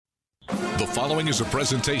The following is a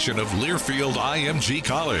presentation of Learfield IMG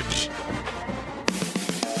College.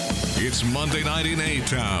 It's Monday night in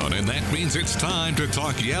A-Town, and that means it's time to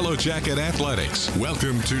talk Yellow Jacket athletics.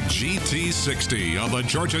 Welcome to GT60 on the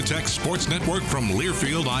Georgia Tech Sports Network from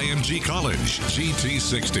Learfield IMG College.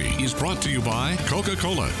 GT60 is brought to you by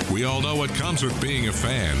Coca-Cola. We all know what comes with being a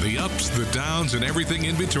fan, the ups, the downs, and everything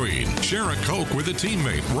in between. Share a Coke with a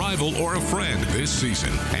teammate, rival, or a friend this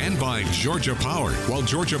season. And by Georgia Power. While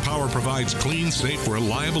Georgia Power provides clean, safe,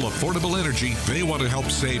 reliable, affordable energy, they want to help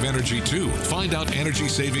save energy too. Find out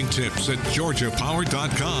energy-saving tips at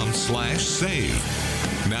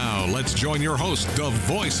georgiapower.com/save. Now, let's join your host, the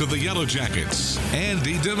voice of the Yellow Jackets,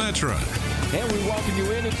 Andy Demetra. And we welcome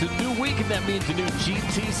you in. It's a new week, and that means a new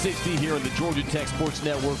GT60 here on the Georgia Tech Sports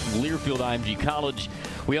Network from Learfield IMG College.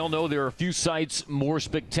 We all know there are a few sights more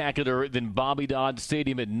spectacular than Bobby Dodd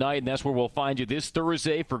Stadium at night, and that's where we'll find you this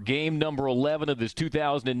Thursday for game number 11 of this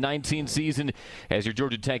 2019 season as your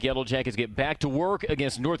Georgia Tech Yellow Jackets get back to work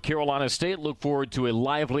against North Carolina State. Look forward to a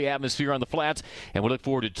lively atmosphere on the flats, and we look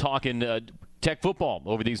forward to talking Tech football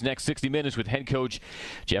over these next 60 minutes with head coach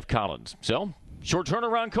Jeff Collins. So, short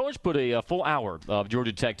turnaround, Coach, but a full hour of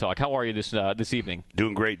Georgia Tech talk. How are you this evening?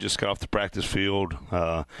 Doing great. Just got off the practice field.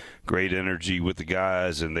 Great energy with the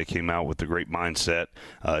guys, and they came out with a great mindset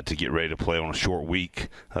to get ready to play on a short week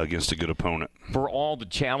against a good opponent. For all the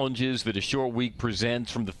challenges that a short week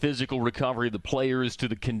presents, from the physical recovery of the players to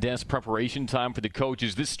the condensed preparation time for the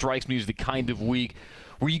coaches, this strikes me as the kind of week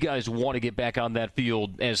where you guys want to get back on that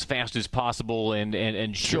field as fast as possible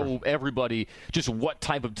and show everybody just what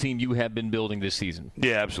type of team you have been building this season.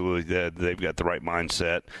 Yeah, absolutely. They've got the right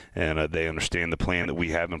mindset, and they understand the plan that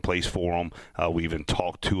we have in place for them. We even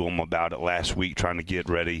talked to them about it last week, trying to get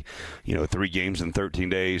ready, 3 games in 13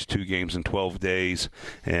 days, 2 games in 12 days,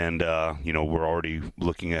 and, we're already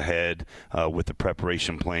looking ahead with the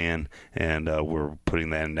preparation plan, and we're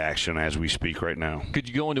putting that into action as we speak right now. Could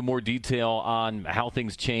you go into more detail on how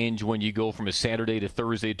things change when you go from a Saturday to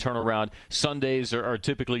Thursday turnaround? Sundays are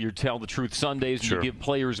typically your tell the truth Sundays. Sure. You give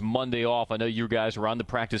players Monday off. I know you guys are on the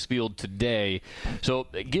practice field today. So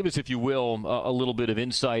give us, if you will, a little bit of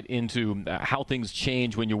insight into how things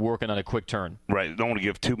change when you're working on a quick turn. Right. Don't want to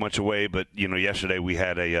give too much away, but, yesterday we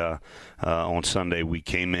had on Sunday we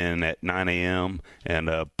came in at 9 a.m. and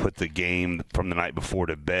put the game from the night before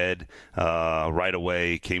to bed right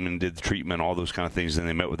away, came in and did the treatment, all those kind of things. Then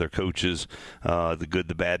they met with their coaches, the good,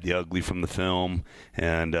 the bad, the ugly from the film,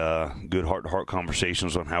 and good heart-to-heart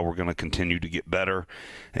conversations on how we're going to continue to get better.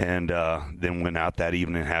 And then went out that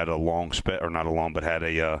evening, had a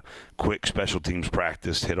quick special teams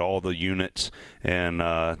practice, hit all the units, and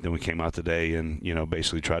then we came out today and,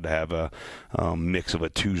 basically tried to have a mix of a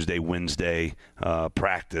Tuesday, Wednesday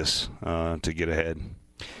practice to get ahead.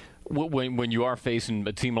 When you are facing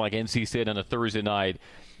a team like NC State on a Thursday night,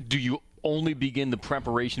 do you only begin the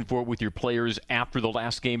preparation for it with your players after the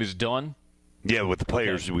last game is done? Yeah, with the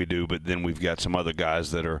players we do, but then we've got some other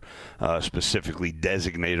guys that are specifically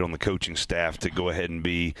designated on the coaching staff to go ahead and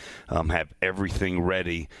have everything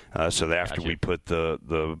ready so that after we put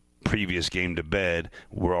the previous game to bed,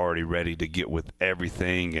 we're already ready to get with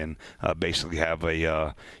everything and basically have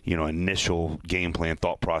a initial game plan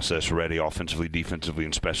thought process ready offensively, defensively,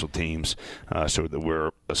 and special teams so that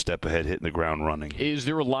we're a step ahead hitting the ground running. Is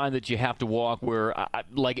there a line that you have to walk where,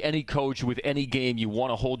 like any coach with any game, you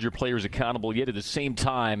want to hold your players accountable, yet at the same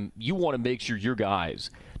time you want to make sure your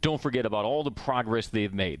guys don't forget about all the progress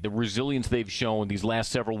they've made, the resilience they've shown these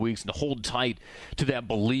last several weeks, and hold tight to that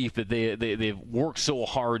belief that they've worked so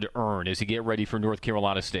hard to earn as you get ready for North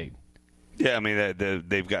Carolina State? Yeah, I mean,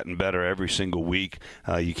 they've gotten better every single week.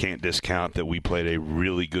 You can't discount that we played a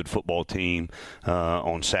really good football team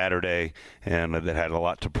on Saturday, and that had a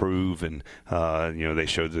lot to prove. And, they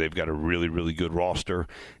showed that they've got a really, really good roster.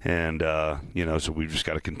 And, so we've just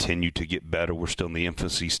got to continue to get better. We're still in the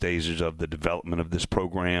infancy stages of the development of this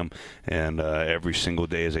program. And every single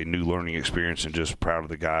day is a new learning experience, and just proud of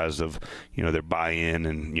the guys of, their buy-in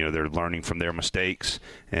and, they're learning from their mistakes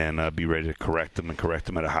and be ready to correct them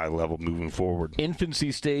at a high level moving forward. Infancy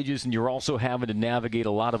stages, and you're also having to navigate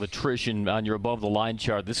a lot of attrition on your above-the-line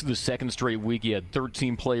chart. This is the second straight week you had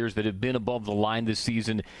 13 players that have been above the line this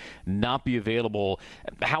season not be available.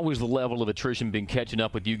 How has the level of attrition been catching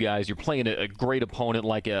up with you guys? You're playing a great opponent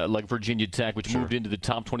like Virginia Tech, which moved into the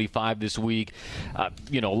top 25 this week. A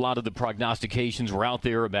lot of the prognostications were out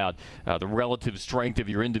there about the relative strength of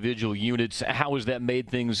your individual units. How has that made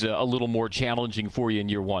things a little more challenging for you in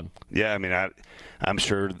year one? Yeah, I mean, I'm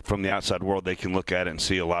sure from the outside outside world, they can look at it and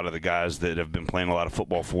see a lot of the guys that have been playing a lot of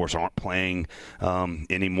football for us aren't playing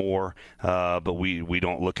anymore. But we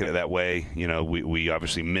don't look at it that way. You know, we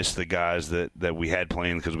obviously miss the guys that we had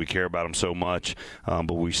playing because we care about them so much.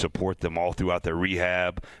 But we support them all throughout their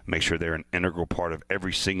rehab, make sure they're an integral part of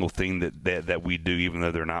every single thing that we do, even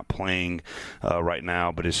though they're not playing right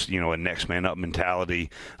now. But it's, a next man up mentality.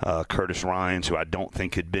 Curtis Rhynes, who I don't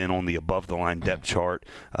think had been on the above the line depth chart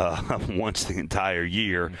once the entire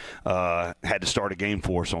year, had to start a game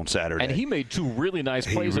for us on Saturday. And he made 2 really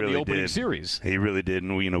nice plays in the opening series. He really did.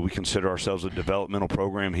 And we consider ourselves a developmental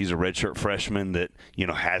program. He's a redshirt freshman that,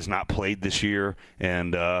 has not played this year.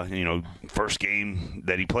 And, first game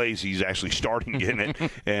that he plays, he's actually starting in it.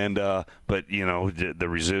 And, but, the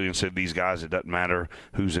resilience of these guys, it doesn't matter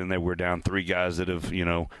who's in there. We're down 3 guys that have,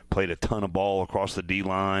 played a ton of ball across the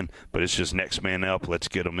D-line, but it's just next man up. Let's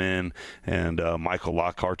get them in. And Michael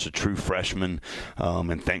Lockhart's a true freshman.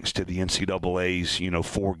 And thanks to the NCAA's,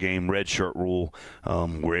 4-game redshirt rule,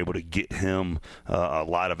 we're able to get him a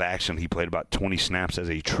lot of action. He played about 20 snaps as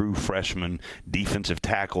a true freshman defensive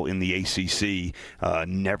tackle in the ACC,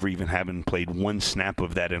 never even having played 1 snap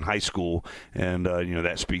of that in high school. And,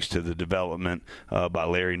 that speaks to the development by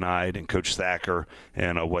Larry Knight and Coach Thacker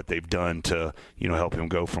and what they've done to, help him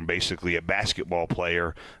go from basically a basketball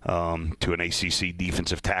player to an ACC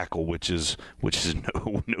defensive tackle, which is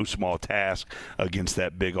no small task against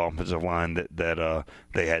that big offensive line that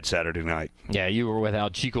they had Saturday night. Yeah, you were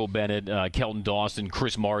without Chico Bennett, Kelton Dawson,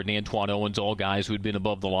 Chris Martin, Antoine Owens, all guys who had been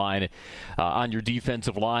above the line on your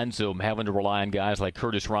defensive line. So having to rely on guys like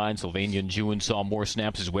Curtis Ryan, Sylvania Jewin saw more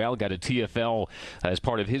snaps as well. Got a TFL as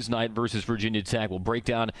part of his night versus Virginia Tech. We'll break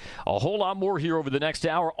down a whole lot more here over the next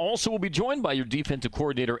hour. Also, we'll be joined by your defensive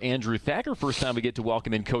coordinator, Andrew Thacker. First time we get to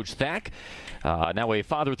welcome in Coach Thack. Now a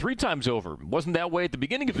father 3 times over. Wasn't that way at the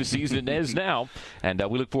beginning of the season, it is now. And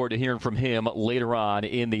we look forward to hearing from him later on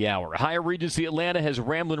in the hour. Hyatt Regency Atlanta has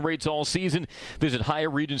rambling rates all season. Visit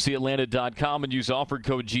HyattRegencyAtlanta.com and use offer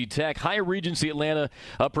code GTech. Hyatt Regency Atlanta,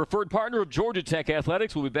 a preferred partner of Georgia Tech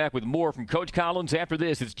Athletics. We'll be back with more from Coach Collins after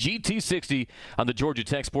this. It's GT60 on the Georgia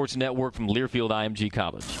Tech Sports Network from Learfield IMG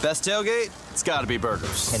College. Best tailgate? It's got to be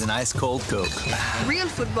burgers. And an ice cold Coke. Real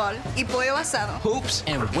football y pollo asado. Hoops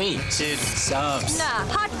and wings. Dude, subs. Nah,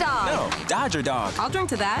 hot dog. No, Dodger dog. I'll drink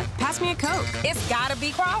to that. Pass me a Coke. It's gotta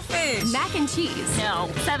be crawfish. Mac and cheese. No.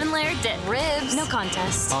 7-layer dip. Ribs. No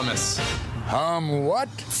contest. Hummus. What?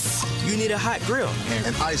 You need a hot grill. And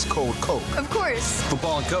an ice cold Coke. Of course.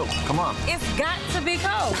 Football and Coke. Come on. It's got to be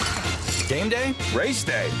Coke. Game day? Race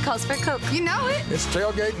day. Calls for Coke. You know it. It's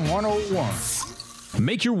tailgating 101.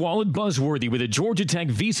 Make your wallet buzzworthy with a Georgia Tech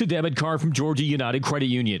Visa debit card from Georgia United Credit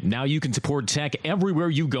Union. Now you can support Tech everywhere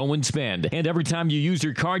you go and spend. And every time you use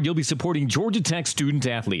your card, you'll be supporting Georgia Tech student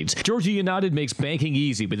athletes. Georgia United makes banking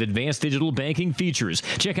easy with advanced digital banking features.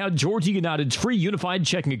 Check out Georgia United's free unified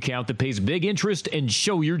checking account that pays big interest and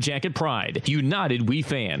show your jacket pride. United We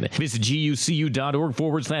Fan. Visit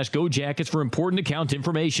GUCU.org/Go Jackets for important account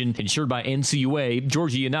information. Insured by NCUA,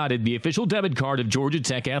 Georgia United, the official debit card of Georgia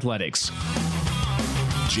Tech Athletics.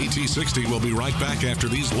 GT60 will be right back after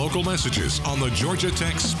these local messages on the Georgia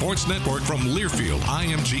Tech Sports Network from Learfield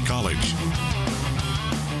IMG College.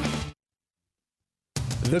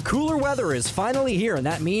 The cooler weather is finally here, and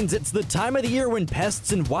that means it's the time of the year when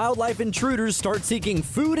pests and wildlife intruders start seeking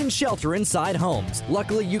food and shelter inside homes.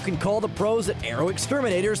 Luckily, you can call the pros at Arrow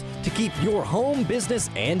Exterminators to keep your home, business,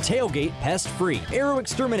 and tailgate pest-free. Arrow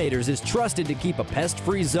Exterminators is trusted to keep a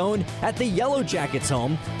pest-free zone at the Yellow Jackets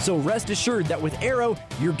home, so rest assured that with Arrow,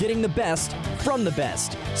 you're getting the best from the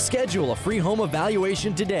best. Schedule a free home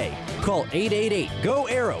evaluation today. Call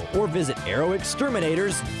 888-GO-ARROW or visit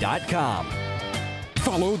arrowexterminators.com.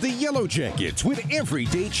 Follow the Yellow Jackets with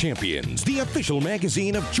Everyday Champions, the official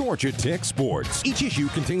magazine of Georgia Tech Sports. Each issue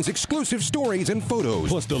contains exclusive stories and photos,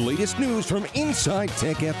 plus the latest news from inside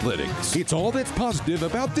Tech athletics. It's all that's positive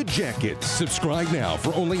about the Jackets. Subscribe now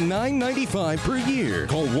for only $9.95 per year.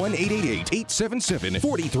 Call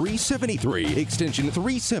 1-888-877-4373, extension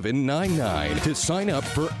 3799 to sign up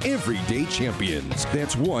for Everyday Champions.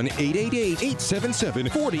 That's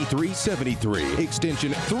 1-888-877-4373,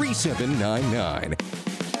 extension 3799.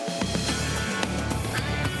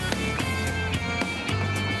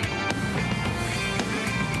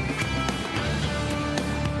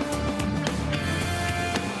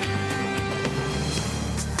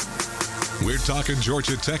 We're talking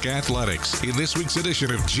Georgia Tech athletics in this week's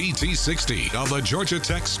edition of GT60 on the Georgia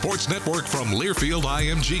Tech Sports Network from Learfield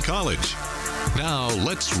IMG College. Now,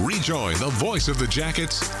 let's rejoin the voice of the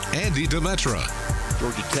Jackets, Andy Demetra.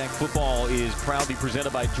 Georgia Tech football is proudly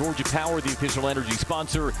presented by Georgia Power, the official energy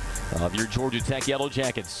sponsor of your Georgia Tech Yellow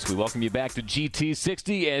Jackets. We welcome you back to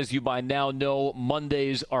GT60. As you by now know,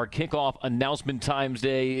 Mondays are kickoff announcement times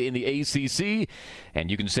day in the ACC, and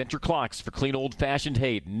you can set your clocks for clean old-fashioned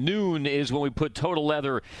hate. Noon is when we put total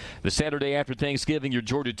leather the Saturday after Thanksgiving, your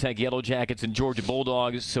Georgia Tech Yellow Jackets and Georgia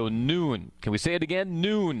Bulldogs. So noon. Can we say it again?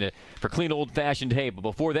 Noon for clean old-fashioned hate. But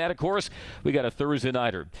before that, of course, we got a Thursday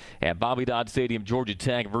nighter at Bobby Dodd Stadium, Georgia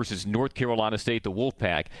Tech versus North Carolina State, the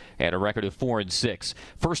Wolfpack, at a record of 4-6.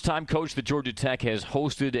 First time coach that Georgia Tech has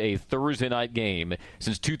hosted a Thursday night game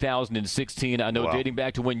since 2016. I know, wow, dating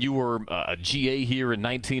back to when you were a GA here in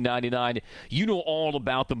 1999, you know all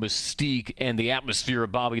about the mystique and the atmosphere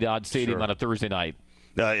of Bobby Dodd Stadium, sure, on a Thursday night.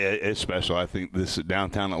 It's special. I think this is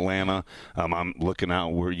downtown Atlanta. I'm looking out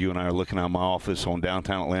where you and I are looking out my office on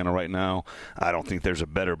downtown Atlanta right now. I don't think there's a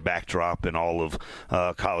better backdrop in all of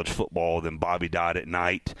college football than Bobby Dodd at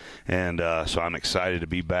night. And so I'm excited to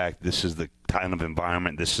be back. This is the kind of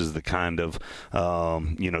environment, this is the kind of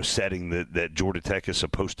setting that Georgia Tech is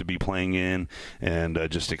supposed to be playing in, and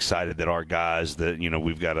just excited that our guys, that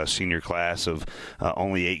we've got a senior class of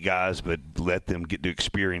only 8 guys, but let them get to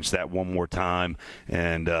experience that one more time.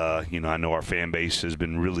 And I know our fan base has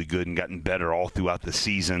been really good and gotten better all throughout the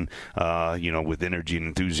season, with energy and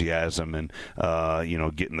enthusiasm, and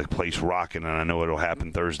getting the place rocking. And I know it'll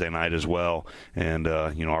happen Thursday night as well. And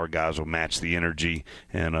our guys will match the energy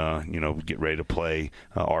and get ready to play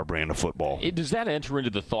our brand of football. Does that enter into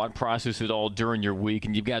the thought process at all during your week?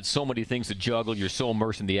 And you've got so many things to juggle. You're so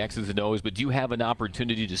immersed in the X's and O's. But do you have an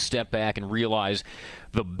opportunity to step back and realize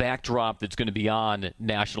the backdrop that's going to be on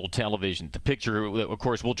national television? The picture, of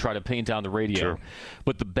course, we'll try to paint on the radio. Sure.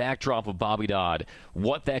 But the backdrop of Bobby Dodd,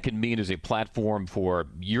 what that can mean as a platform for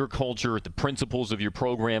your culture, the principles of your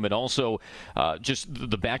program, and also just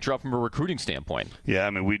the backdrop from a recruiting standpoint. Yeah, I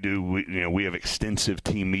mean, we have extensive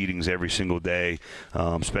team meetings every single day,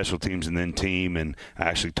 special teams and then team, and I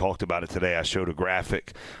actually talked about it today. I showed a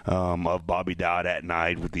graphic of Bobby Dodd at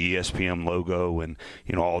night with the ESPN logo and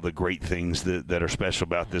all the great things that are special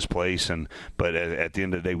about this place. But at the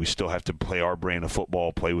end of the day, we still have to play our brand of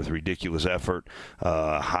football, play with ridiculous effort,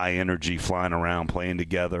 high energy, flying around, playing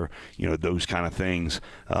together, those kind of things.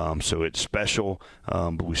 So it's special,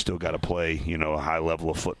 but we still got to play a high level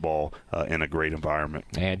of football in a great environment.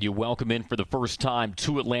 And you welcome in for the first time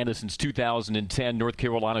to Atlanta since 2010, North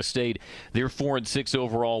Carolina State. They're 4-6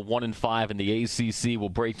 overall, 1-5 in the ACC. We'll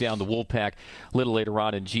break down the Wolfpack a little later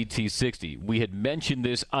on in GT60. We had mentioned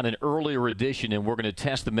this on an earlier edition, and we're going to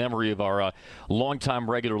test the memory of our longtime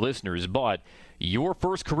regular listeners. But your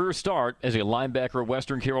first career start as a linebacker at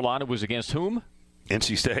Western Carolina was against whom?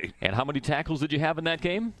 NC State. And how many tackles did you have in that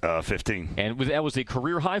game? 15. And that was a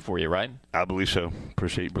career high for you, right? I believe so.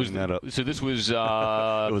 Appreciate you bringing that up. So this was... it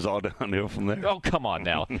was all downhill from there. Oh, come on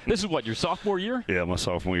now. This is what, your sophomore year? Yeah, my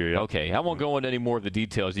sophomore year, yeah. Okay, I won't go into any more of the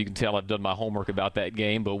details. You can tell I've done my homework about that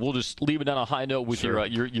game, but we'll just leave it on a high note with sure.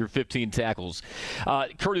 your 15 tackles.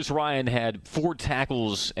 Curtis Ryan had 4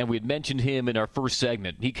 tackles, and we had mentioned him in our first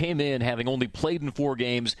segment. He came in having only played in 4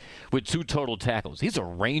 games with 2 total tackles. He's a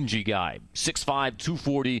rangy guy, 6'5",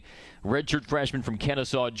 240, redshirt freshman from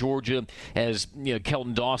Kennesaw, Georgia. As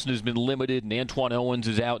Kelton Dawson has been limited and Antoine Owens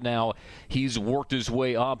is out now, he's worked his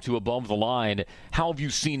way up to above the line. How have you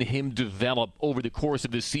seen him develop over the course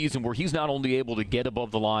of this season, where he's not only able to get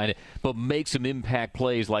above the line but make some impact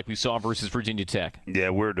plays like we saw versus Virginia Tech? Yeah,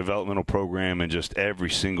 we're a developmental program, and just every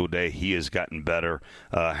single day he has gotten better.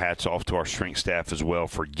 Hats off to our strength staff as well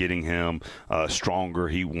for getting him stronger.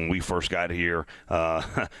 When we first got here,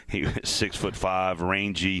 he was 6'5",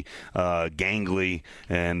 rangy, gangly,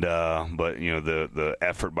 and but the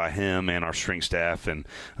effort by him and our strength staff and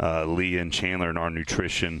Leah and Chandler in our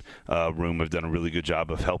nutrition room have done a really good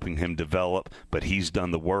job of helping him develop. But he's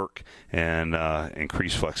done the work and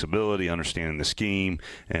increased flexibility, understanding the scheme,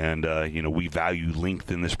 and we value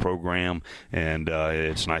length in this program, and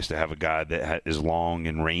it's nice to have a guy that is long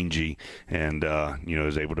and rangy and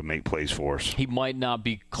is able to make plays for us. He might not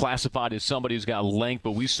be classified as somebody who's got length,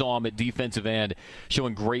 but we saw him at defensive end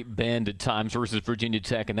showing great bend at times versus Virginia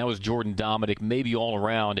Tech, and that was Jordan Dominic, maybe all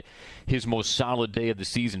around his most solid day of the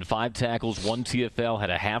season. 5 tackles, 1 TFL, had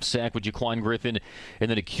a half sack with Jaquan Griffin, and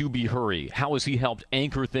then a QB hurry. How has he helped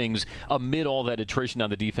anchor things amid all that attrition on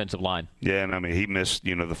the defensive line? Yeah, and I mean, he missed,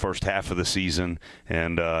 the first half of the season,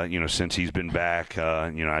 and, since he's been back,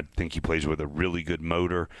 I think he plays with a really good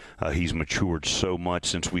motor. He's matured so much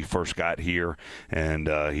since we first got here, and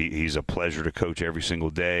he's a pleasure to coach every single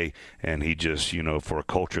day, and he just is, for a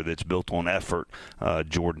culture that's built on effort,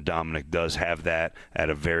 Jordan Dominic does have that at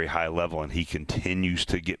a very high level, and he continues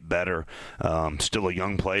to get better. Still a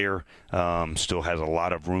young player, still has a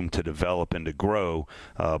lot of room to develop and to grow,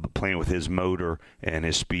 but playing with his motor and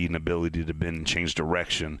his speed and ability to bend and change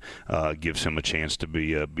direction gives him a chance to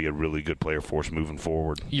be a really good player for us moving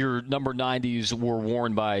forward. Your number 90s were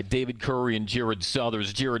worn by David Curry and Jared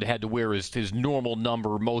Southers. Jared had to wear his normal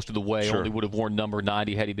number most of the way. Sure. Only would have worn number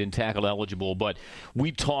 90 had he been tackle eligible. But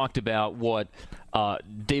we talked about what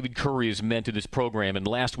David Curry has meant to this program, and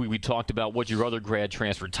last week we talked about what your other grad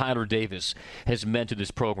transfer, Tyler Davis, has meant to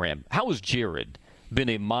this program. How has Jared been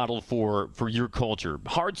a model for your culture?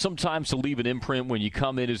 Hard sometimes to leave an imprint when you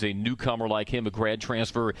come in as a newcomer like him, a grad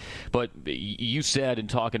transfer, but you said in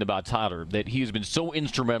talking about Tyler that he has been so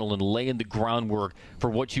instrumental in laying the groundwork for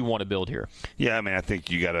what you want to build here. Yeah, I think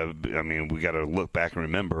we got to look back and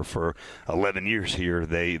remember for 11 years here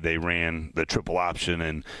they ran the triple option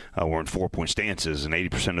and were in 4-point stances, and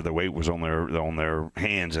 80% of their weight was on their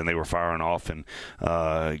hands, and they were firing off and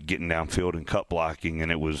getting downfield and cut blocking, and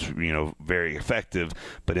it was very effective.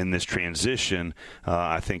 But in this transition,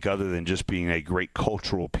 I think other than just being a great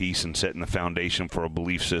cultural piece and setting the foundation for a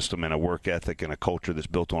belief system and a work ethic and a culture that's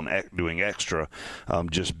built on doing extra,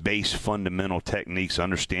 just base fundamental techniques,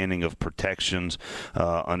 understanding of protections,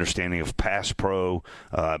 understanding of pass pro,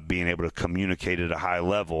 being able to communicate at a high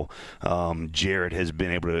level, Jared has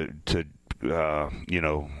been able to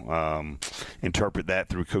interpret that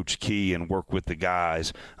through Coach Key and work with the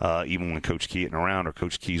guys, even when Coach Key isn't around or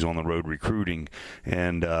Coach Key's on the road recruiting.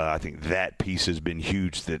 And I think that piece has been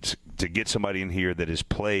huge. That's to get somebody in here that has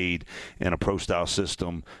played in a pro-style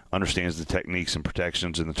system, understands the techniques and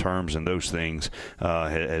protections and the terms and those things,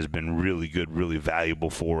 has been really good, really valuable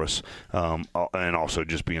for us. And also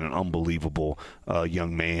just being an unbelievable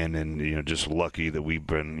young man, and just lucky that we've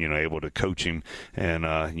been able to coach him, and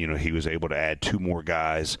he was able to add 2 more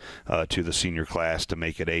guys to the senior class to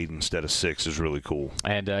make it 8 instead of 6 is really cool.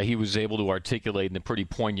 And he was able to articulate in a pretty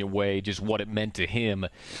poignant way just what it meant to him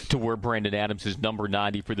to wear Brandon Adams' number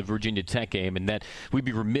 90 for the Virginia Tech game. And that we'd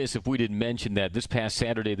be remiss if we didn't mention that this past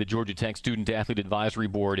Saturday, the Georgia Tech Student Athlete Advisory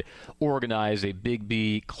Board organized a Big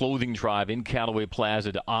B clothing drive in Callaway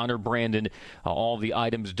Plaza to honor Brandon. All the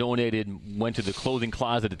items donated went to the clothing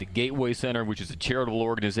closet at the Gateway Center, which is a charitable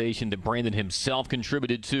organization that Brandon himself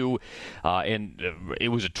contributed to. And it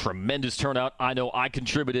was a tremendous turnout. I know I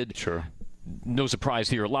contributed. Sure. No surprise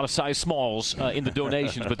here. A lot of size smalls in the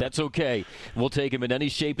donations, but that's okay. We'll take him in any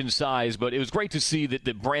shape and size. But it was great to see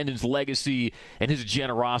that Brandon's legacy and his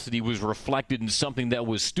generosity was reflected in something that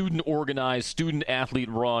was student-organized, student-athlete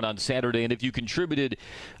run on Saturday. And if you contributed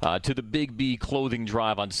to the Big B clothing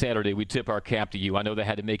drive on Saturday, we tip our cap to you. I know that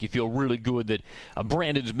had to make you feel really good that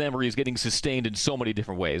Brandon's memory is getting sustained in so many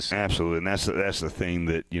different ways. Absolutely, and that's the thing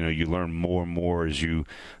that you learn more and more as you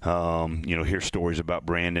hear stories about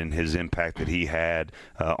Brandon, his impact that he had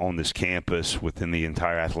on this campus within the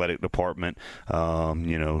entire athletic department.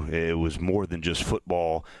 It was more than just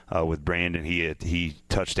football with Brandon. He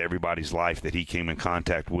touched everybody's life that he came in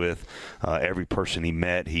contact with. Every person he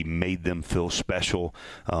met, he made them feel special,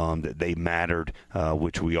 that they mattered,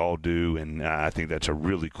 which we all do. And I think that's a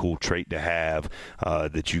really cool trait to have,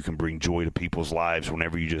 that you can bring joy to people's lives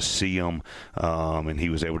whenever you just see them. And he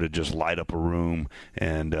was able to just light up a room.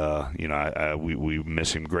 And, we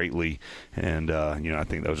miss him greatly. And, I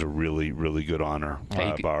think that was a really, really good honor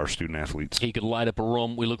by our student athletes. He could light up a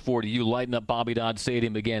room. We look forward to you lighting up Bobby Dodd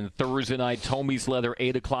Stadium again Thursday night. Tomy's Leather,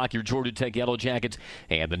 8 o'clock, your Georgia Tech Yellow Jackets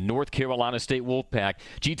and the North Carolina State Wolfpack.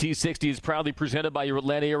 GT60 is proudly presented by your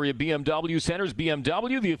Atlanta area BMW centers.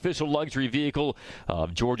 BMW, the official luxury vehicle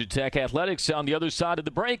of Georgia Tech Athletics. On the other side of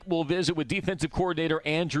the break, we'll visit with defensive coordinator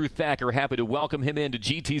Andrew Thacker. Happy to welcome him into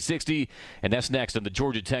GT60. And that's next on the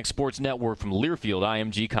Georgia Tech Sports Network from Learfield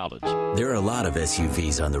IMG College. There are a lot of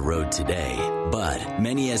SUVs on the road today, but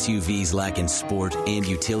many SUVs lack in sport and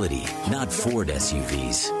utility, not Ford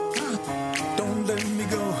SUVs. Don't let me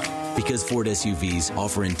go. Because Ford SUVs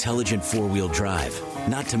offer intelligent four-wheel drive,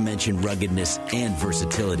 not to mention ruggedness and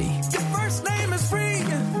versatility. Your first name is free.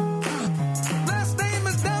 Last name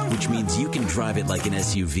is down. Which means you can drive it like an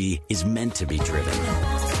SUV is meant to be driven.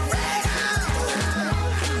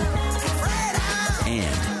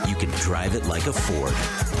 And you can drive it like a Ford.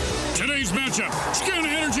 Today's matchup, Skin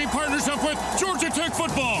Energy partners up with Georgia Tech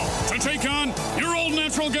football to take on your old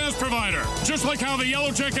natural gas provider. Just like how the Yellow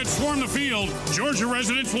Jackets swarm the field, Georgia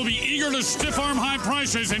residents will be eager to stiff-arm high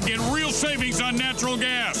prices and get real savings on natural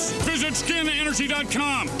gas. Visit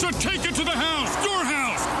skinenergy.com to take it to the house, your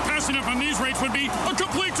house. Passing up on these rates would be a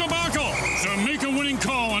complete debacle. So make a winning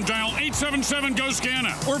call and dial 8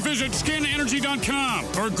 877-GO-SCANA or visit SCANAenergy.com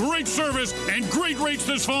for great service and great rates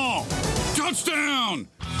this fall. Touchdown!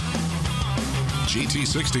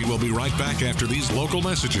 GT60 will be right back after these local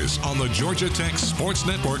messages on the Georgia Tech Sports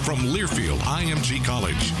Network from Learfield IMG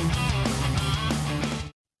College.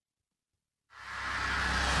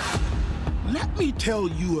 Let me tell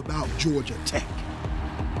you about Georgia Tech.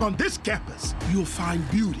 On this campus, you'll find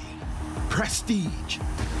beauty, prestige,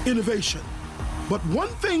 innovation. But one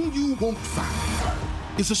thing you won't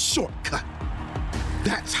find is a shortcut.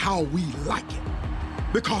 That's how we like it.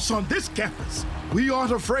 Because on this campus, we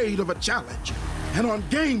aren't afraid of a challenge. And on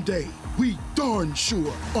game day, we darn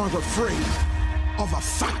sure aren't afraid of a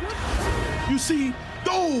fight. You see,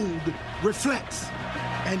 gold reflects.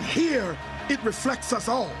 And here, it reflects us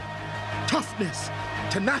all. Toughness,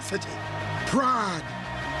 tenacity, pride,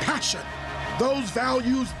 passion. Those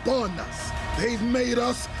values bond us. They've made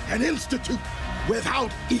us an institute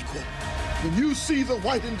without equal. When you see the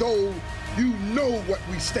white and gold, you know what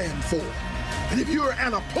we stand for. And if you're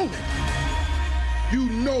an opponent, you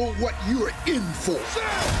know what you're in for.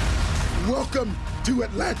 Welcome to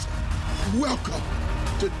Atlanta. Welcome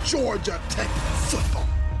to Georgia Tech football.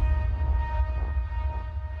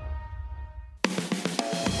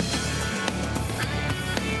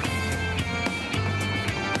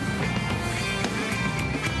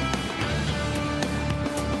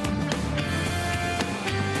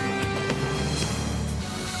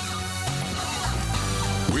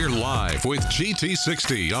 We're live with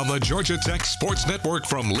GT60 on the Georgia Tech Sports Network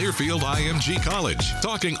from Learfield IMG College,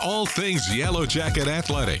 talking all things Yellow Jacket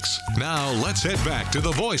athletics. Now let's head back to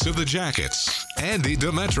the voice of the Jackets, Andy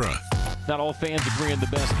Demetra. Not all fans agree on the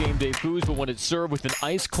best game day foods, but when it's served with an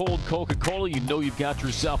ice-cold Coca-Cola, you know you've got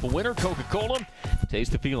yourself a winner. Coca-Cola,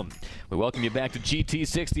 taste the feeling. We welcome you back to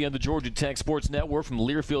GT60 on the Georgia Tech Sports Network from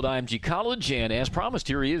Learfield IMG College. And as promised,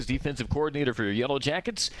 here he is, defensive coordinator for your Yellow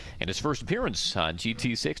Jackets, and his first appearance on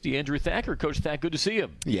GT60, Andrew Thacker. Coach Thack, good to see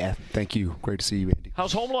you. Yeah, thank you. Great to see you, Andy.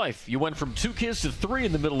 How's home life? You went from 2 kids to 3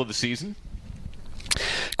 in the middle of the season.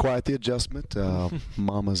 Quite the adjustment.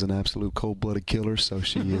 Mama's an absolute cold-blooded killer, so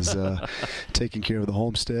she is taking care of the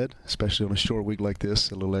homestead, especially on a short week like this,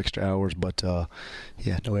 a little extra hours. But,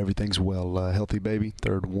 yeah, no, everything's well. Healthy baby,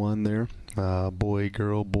 third one there. Boy,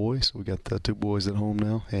 girl, boy. So we got the 2 boys at home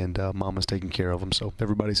now, and Mama's taking care of them. So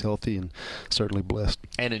everybody's healthy and certainly blessed.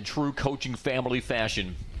 And in true coaching family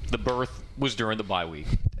fashion, the birth was during the bye week.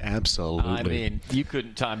 Absolutely. I mean, you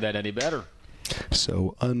couldn't time that any better.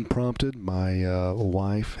 So unprompted, my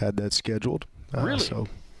wife had that scheduled. Really? So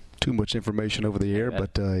too much information over the air,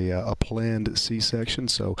 but a planned C-section.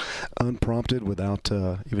 So unprompted, without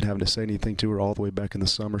even having to say anything to her, all the way back in the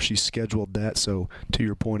summer, she scheduled that. So to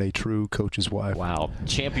your point, a true coach's wife. Wow,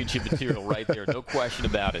 championship material right there, no question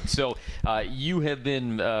about it. So you have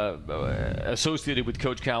been associated with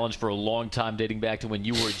Coach Collins for a long time, dating back to when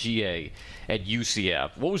you were a GA at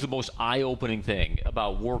UCF. What was the most eye-opening thing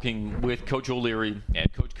about working with Coach O'Leary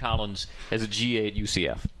and Coach Collins as a GA at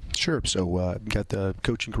UCF? Sure. So got the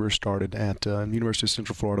coaching career started at University of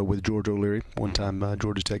Central Florida with George O'Leary, one-time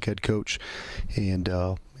Georgia Tech head coach, and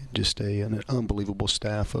just an unbelievable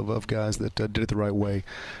staff of guys that did it the right way.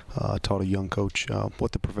 Taught a young coach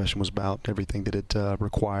what the profession was about, everything that it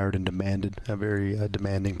required and demanded, a very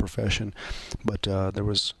demanding profession. But there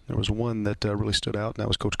was one that really stood out, and that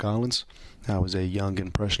was Coach Collins. I was a young,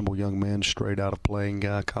 impressionable young man straight out of playing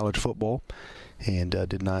college football, and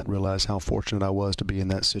did not realize how fortunate I was to be in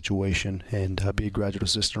that situation and be a graduate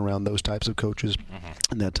assistant around those types of coaches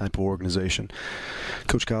and that type of organization.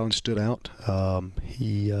 Coach Collins stood out.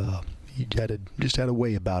 He just had a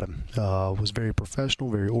way about him. Was very professional,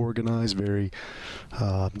 very organized, very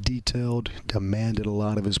detailed, demanded a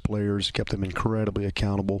lot of his players, kept them incredibly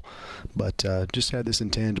accountable, but just had this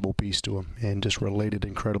intangible piece to him and just related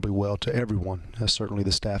incredibly well to everyone, certainly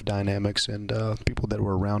the staff dynamics and people that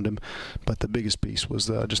were around him. But the biggest piece was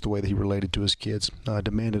just the way that he related to his kids.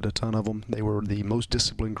 Demanded a ton of them. They were the most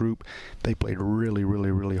disciplined group. They played really,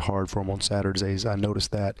 really, really hard for him on Saturdays. I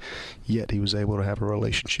noticed that, yet he was able to have a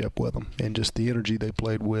relationship with them. And just the energy they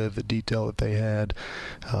played with, the detail that they had,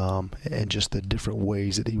 and just the different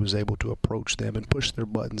ways that he was able to approach them and push their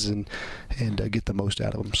buttons and get the most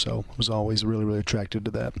out of them. So I was always really, really attracted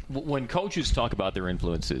to that. When coaches talk about their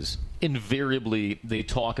influences, invariably they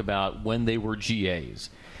talk about when they were GAs.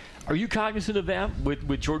 Are you cognizant of that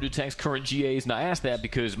with Georgia Tech's current GAs? And I ask that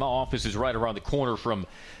because my office is right around the corner from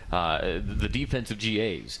the defensive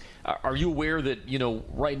GAs. Are you aware that,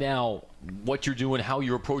 right now, what you're doing, how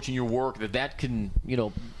you're approaching your work, that can,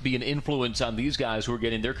 be an influence on these guys who are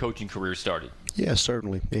getting their coaching careers started? Yeah,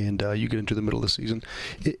 certainly. And you get into the middle of the season,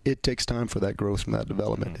 it takes time for that growth and that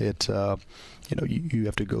development. It's you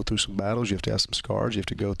have to go through some battles, you have to have some scars, you have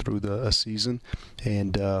to go through a season,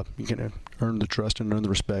 and you can earn the trust and earn the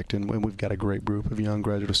respect. And we've got a great group of young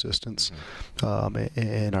graduate assistants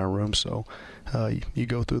in our room. So you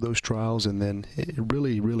go through those trials, and then it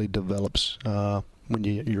really, really develops when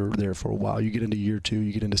you're there for a while. You get into year 2,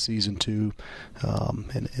 you get into season 2,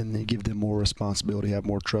 and you give them more responsibility, have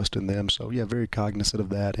more trust in them. So, yeah, very cognizant of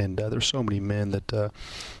that. And there's so many men that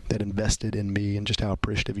invested in me, and just how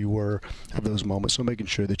appreciative you were of those moments. So making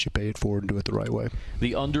sure that you pay it forward and do it the right way.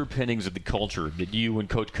 The underpinnings of the culture that you and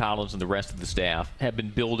Coach Collins and the rest of the staff have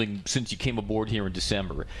been building since you came aboard here in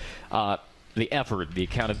December. The effort, the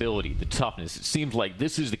accountability, the toughness. It seems like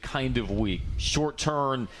this is the kind of week, short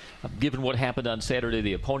term, given what happened on Saturday,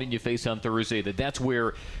 the opponent you face on Thursday, that's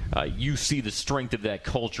where you see the strength of that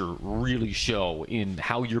culture really show in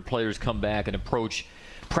how your players come back and approach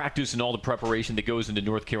practice and all the preparation that goes into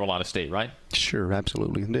North Carolina State, right? Sure,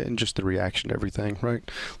 absolutely. And just the reaction to everything, right?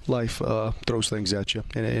 Life throws things at you,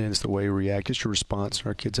 and it's the way you react. It's your response.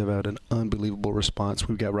 Our kids have had an unbelievable response.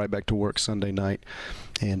 We got right back to work Sunday night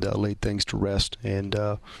and laid things to rest and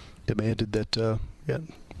demanded that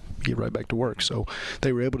get right back to work. So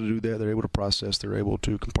they were able to do that. They're able to process. They're able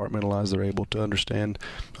to compartmentalize. They're able to understand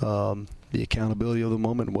the accountability of the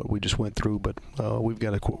moment and what we just went through. But we've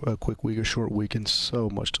got a quick week, a short week, and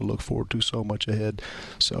so much to look forward to, so much ahead.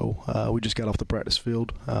 So we just got off the practice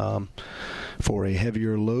field for a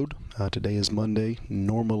heavier load. Today is Monday.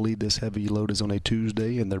 Normally this heavy load is on a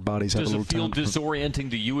Tuesday, and their bodies have a little time. Does it feel disorienting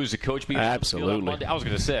to you as a coach? Absolutely. I was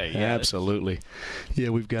going to say. Yeah, absolutely. Yeah,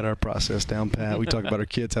 we've got our process down pat. We talk about our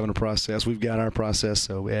kids having a process. We've got our process,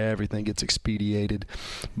 so everything gets expedited.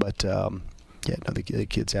 But the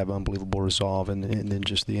kids have unbelievable resolve, and then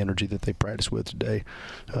just the energy that they practice with today.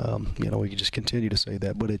 We can just continue to say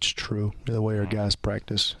that, but it's true. The way our guys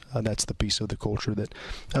practice, that's the piece of the culture that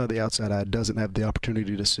the outside eye doesn't have the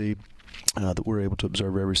opportunity to see. That we're able to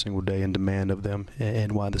observe every single day and demand of them,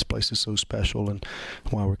 and why this place is so special and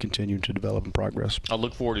why we're continuing to develop and progress. I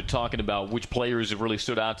look forward to talking about which players have really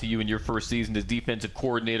stood out to you in your first season as defensive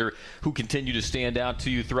coordinator, who continue to stand out to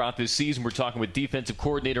you throughout this season. We're talking with defensive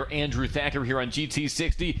coordinator Andrew Thacker here on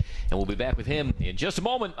GT60, and we'll be back with him in just a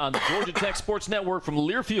moment on the Georgia Tech Sports Network from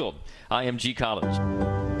Learfield IMG College.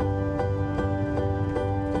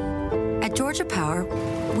 At Georgia Power,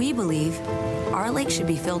 we believe our lake should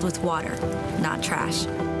be filled with water, not trash.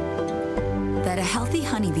 That a healthy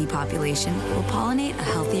honeybee population will pollinate a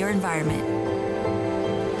healthier environment.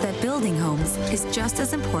 That building homes is just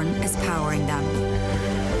as important as powering them.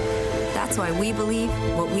 That's why we believe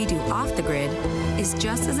what we do off the grid is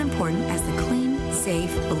just as important as the clean,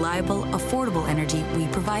 safe, reliable, affordable energy we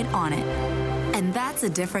provide on it. And that's a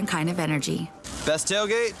different kind of energy. Best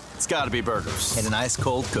tailgate? It's gotta be burgers. And an ice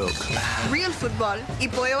cold Coke. Real football y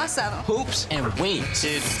pollo asado. Hoops and wings.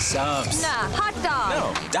 Dude, subs. Nah, hot dog.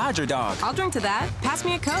 No, Dodger dog. I'll drink to that. Pass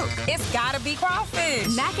me a Coke. It's gotta be crawfish.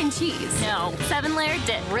 Mac and cheese. No. 7-layer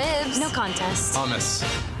dip. Ribs. No contest. Hummus.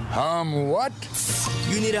 What?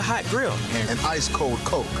 You need a hot grill. An ice cold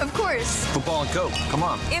Coke. Of course. Football and Coke. Come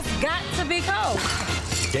on. It's got to be Coke.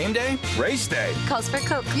 Game day? Race day. Calls for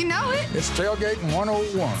Coke. You know it. It's Tailgating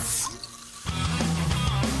 101.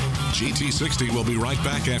 GT60 will be right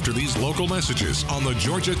back after these local messages on the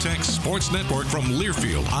Georgia Tech Sports Network from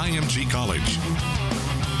Learfield IMG College.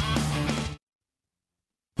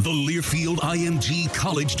 The Learfield IMG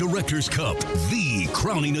College Directors Cup, the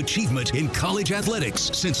crowning achievement in college athletics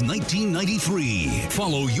since 1993.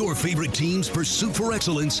 Follow your favorite team's pursuit for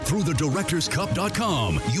excellence through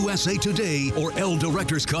thedirectorscup.com, USA Today, or L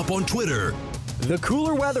Directors Cup on Twitter. The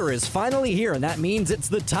cooler weather is finally here, and that means it's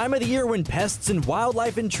the time of the year when pests and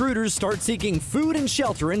wildlife intruders start seeking food and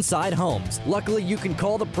shelter inside homes. Luckily, you can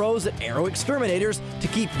call the pros at Arrow Exterminators to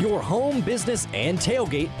keep your home, business, and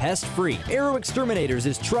tailgate pest-free. Arrow Exterminators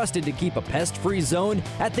is trusted to keep a pest-free zone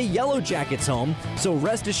at the Yellow Jackets home, so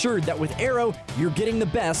rest assured that with Arrow, you're getting the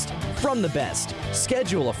best from the best.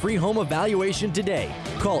 Schedule a free home evaluation today.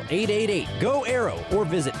 Call 888-GO-ARROW or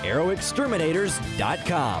visit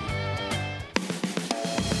arrowexterminators.com.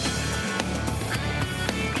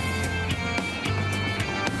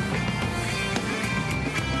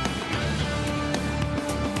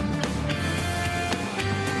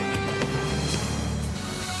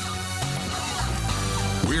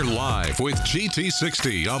 We're We're live with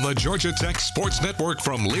GT60 on the Georgia Tech Sports Network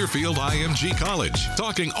from Learfield IMG College,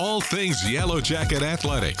 talking all things Yellow Jacket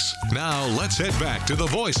athletics. Now let's head back to the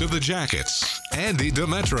voice of the Jackets, Andy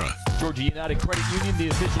Demetra. Georgia United Credit Union, the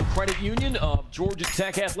official credit union of Georgia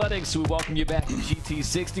Tech Athletics. We welcome you back to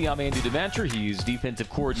GT60. I'm Andy Demetra. He's defensive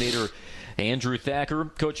coordinator Andrew Thacker.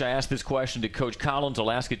 Coach, I asked this question to Coach Collins. I'll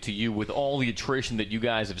ask it to you. With all the attrition that you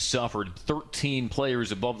guys have suffered, 13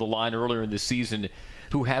 players above the line earlier in the season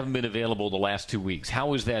who haven't been available the last 2 weeks,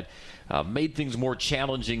 how has that made things more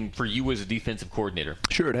challenging for you as a defensive coordinator?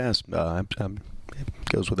 Sure it has. It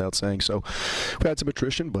goes without saying. So we had some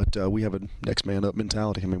attrition, but we have a next man up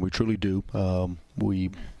mentality. I mean, we truly do. We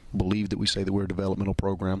believe that we say that we're a developmental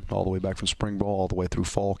program all the way back from spring ball all the way through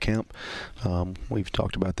fall camp. We've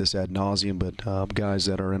talked about this ad nauseum, but guys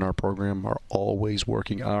that are in our program are always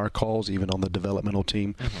working our calls, even on the developmental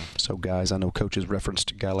team. So guys, I know coaches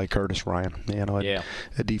referenced a guy like Curtis Ryan,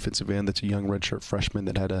 a defensive end that's a young redshirt freshman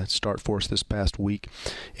that had a start for us this past week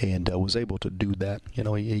and was able to do that.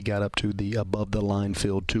 He got up to the above the line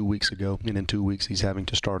field 2 weeks ago, and in 2 weeks he's having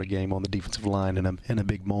to start a game on the defensive line in a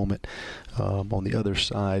big moment. On the other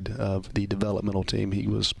side of the developmental team, he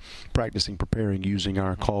was practicing, preparing, using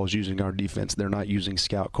our calls, using our defense. They're not using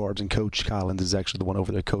scout cards, and Coach Collins is actually the one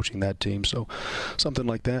over there coaching that team. So something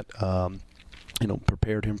like that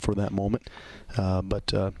prepared him for that moment.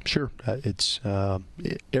 Sure, it's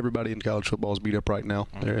everybody in college football is beat up right now.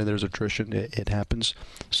 There's attrition. It happens.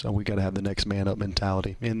 So we got to have the next man up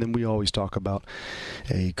mentality. And then we always talk about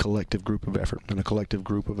a collective group of effort and a collective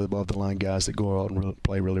group of above the line guys that go out and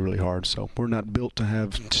play really, really hard. So we're not built to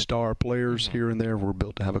have star players here and there. We're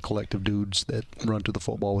built to have a collective dudes that run to the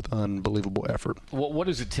football with unbelievable effort. What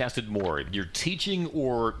is it tested more, your teaching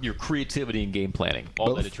or your creativity and game planning?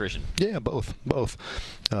 All that attrition. Yeah, both.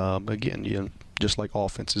 Again, just like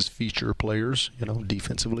offenses feature players,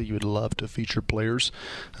 defensively you would love to feature players.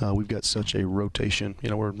 We've got such a rotation.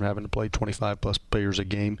 We're having to play 25-plus players a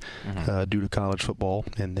game due to college football,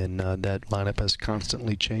 and then that lineup has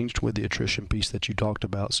constantly changed with the attrition piece that you talked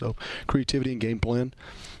about. So creativity and game plan,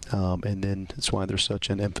 and then that's why there's such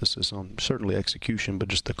an emphasis on certainly execution, but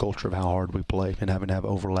just the culture of how hard we play and having to have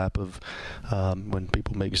overlap of when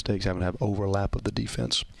people make mistakes, having to have overlap of the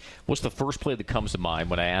defense. What's the first play that comes to mind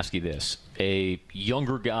when I ask you this? A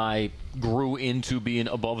younger guy grew into being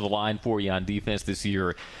above the line for you on defense this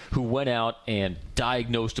year, who went out and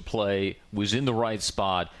diagnosed a play, was in the right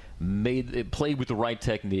spot, played with the right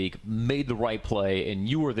technique, made the right play, and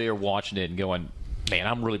you were there watching it and going, man,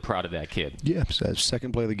 I'm really proud of that kid. Yeah,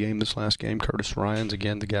 second play of the game this last game. Curtis Ryan's,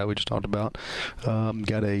 again, the guy we just talked about,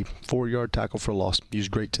 got a 4-yard tackle for loss. Used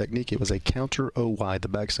great technique. It was a counter OY. The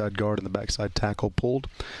backside guard and the backside tackle pulled.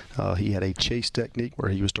 He had a chase technique where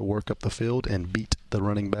he was to work up the field and beat the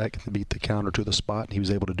running back, beat the counter to the spot. He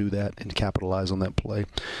was able to do that and capitalize on that play.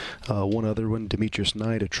 One other one, Demetrius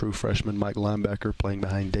Knight, a true freshman Mike linebacker playing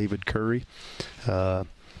behind David Curry.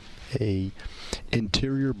 A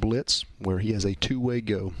interior blitz where he has a two-way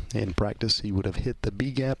go. In practice, he would have hit the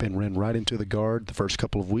B gap and ran right into the guard the first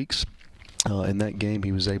couple of weeks. In that game,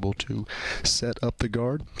 he was able to set up the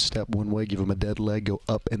guard, step one way, give him a dead leg, go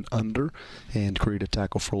up and under, and create a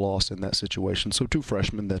tackle for loss in that situation. So two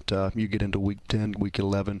freshmen that you get into week 10, week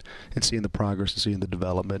 11, and seeing the progress and seeing the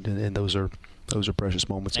development, and those are precious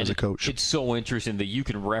moments as a coach. It's so interesting that you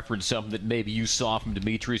can reference something that maybe you saw from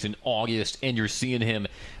Demetrius in August, and you're seeing him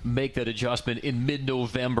make that adjustment in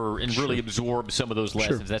mid-November and really absorb some of those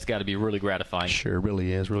lessons. That's got to be really gratifying. Sure, it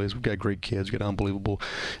really is. We've got great kids. We've got an unbelievable,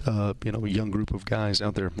 young group of guys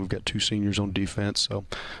out there. We've got 2 seniors on defense, so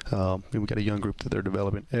we've got a young group that they're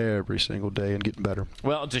developing every single day and getting better.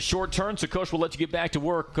 Well, it's a short turn, so Coach, we'll let you get back to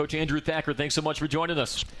work. Coach Andrew Thacker, thanks so much for joining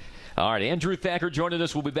us. All right, Andrew Thacker joining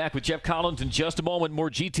us. We'll be back with Jeff Collins in just a moment. More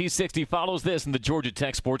GT60 follows this in the Georgia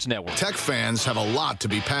Tech Sports Network. Tech fans have a lot to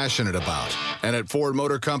be passionate about. And at Ford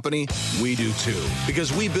Motor Company, we do too.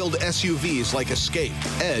 Because we build SUVs like Escape,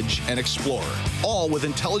 Edge, and Explorer. All with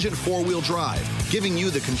intelligent 4-wheel drive, giving you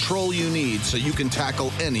the control you need so you can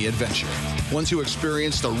tackle any adventure. Once you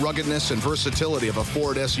experience the ruggedness and versatility of a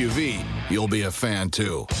Ford SUV, you'll be a fan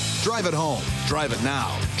too. Drive it home. Drive it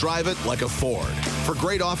now. Drive it like a Ford. For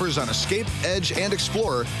great offers on Escape, Edge, and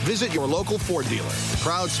Explorer, visit your local Ford dealer.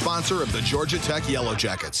 Proud sponsor of the Georgia Tech Yellow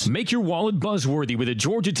Jackets. Make your wallet buzzworthy with a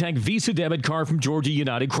Georgia Tech Visa debit card from Georgia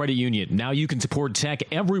United Credit Union. Now you can support Tech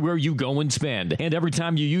everywhere you go and spend. And every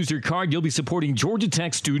time you use your card, you'll be supporting Georgia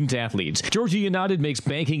Tech student athletes. Georgia United makes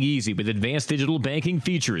banking easy with advanced digital banking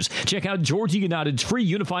features. Check out Georgia United's free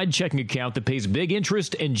unified checking account that pays big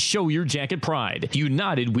interest and show your Jacket pride.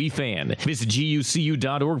 United We Fan. Visit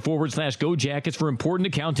GUCU.org/Go Jackets for important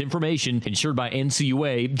account information information insured by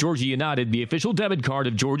NCUA. Georgia United, the official debit card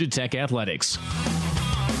of Georgia Tech Athletics.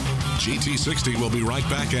 GT60 will be right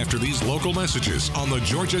back after these local messages on the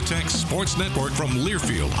Georgia Tech Sports Network from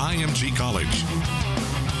Learfield IMG College.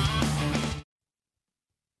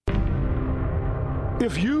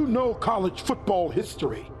 If you know college football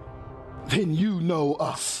history, then you know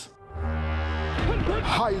us.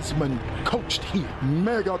 Heisman coached here.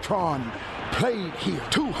 Megatron played here.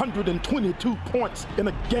 222 points in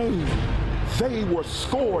a game. They were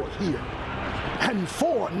scored here. And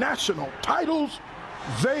 4 national titles,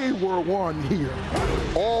 they were won here.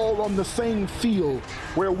 All on the same field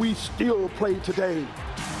where we still play today.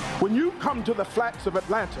 When you come to the Flats of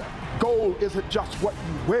Atlanta, gold isn't just what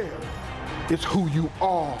you wear, it's who you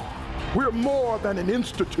are. We're more than an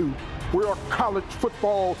institute. We're a college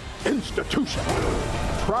football institution.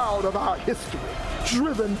 Proud of our history,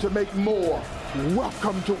 driven to make more.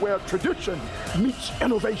 Welcome to where tradition meets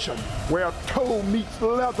innovation, where toe meets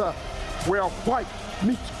leather, where white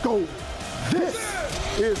meets gold. This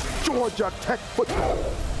is Georgia Tech football.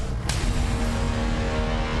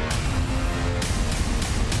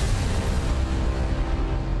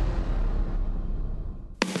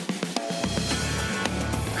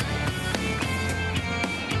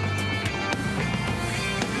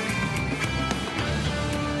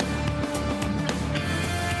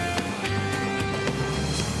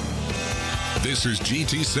 This is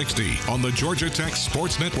GT60 on the Georgia Tech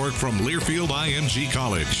Sports Network from Learfield IMG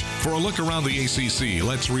College. For a look around the ACC,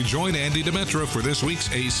 let's rejoin Andy Demetra for this week's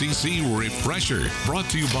ACC Refresher, brought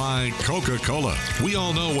to you by Coca-Cola. We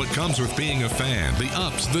all know what comes with being a fan, the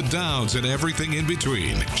ups, the downs, and everything in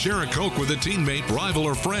between. Share a Coke with a teammate, rival,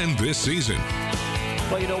 or friend this season.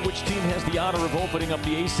 Well, you know which team has the honor of opening up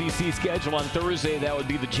the ACC schedule on Thursday? That would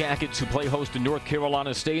be the Jackets, who play host to North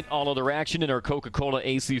Carolina State. All other action in our Coca-Cola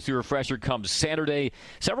ACC Refresher comes Saturday.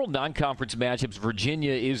 Several non-conference matchups.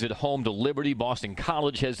 Virginia is at home to Liberty. Boston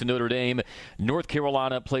College has to Notre Dame. North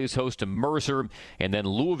Carolina plays host to Mercer. And then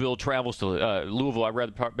Louisville travels to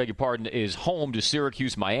is home to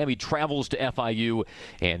Syracuse. Miami travels to FIU.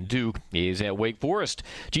 And Duke is at Wake Forest.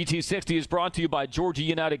 GT60 is brought to you by Georgia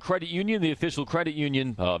United Credit Union, the official credit union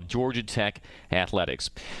of Georgia Tech Athletics.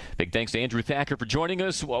 Big thanks to Andrew Thacker for joining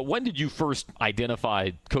us. When did you first identify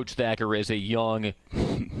Coach Thacker as a young,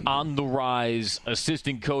 on-the-rise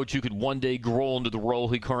assistant coach who could one day grow into the role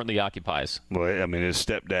he currently occupies? Well, I mean, his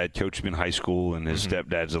stepdad coached him in high school, and his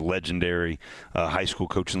stepdad's a legendary high school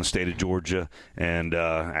coach in the state of Georgia. And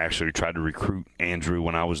I actually tried to recruit Andrew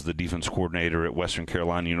when I was the defense coordinator at Western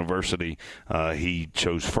Carolina University. He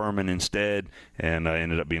chose Furman instead, and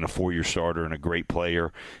ended up being a 4-year starter and a great player.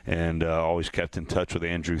 And always kept in touch with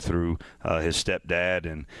Andrew through his stepdad.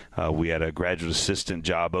 And we had a graduate assistant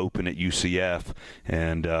job open at UCF,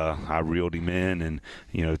 and I reeled him in and,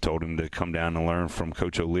 told him to come down and learn from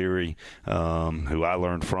Coach O'Leary, who I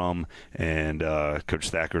learned from. And Coach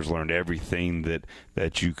Thacker's learned everything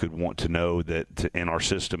that you could want to know in our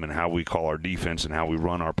system and how we call our defense and how we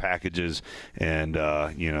run our packages. And,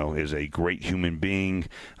 is a great human being,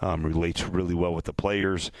 relates really well with the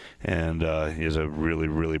players, and is a really,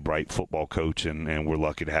 really bright football coach, and we're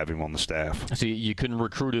lucky to have him on the staff. So you couldn't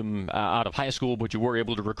recruit him out of high school, but you were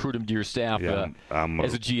able to recruit him to your staff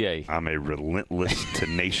as a GA. I'm a relentless,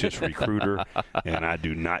 tenacious recruiter, and I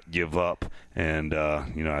do not give up. And,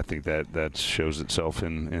 I think that shows itself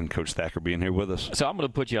in Coach Thacker being here with us. So I'm going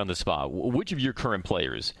to put you on the spot. Which of your current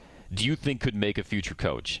players do you think could make a future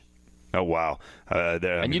coach? Oh, wow.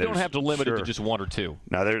 You don't have to limit it to just one or two.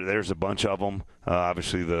 Now, there's a bunch of them.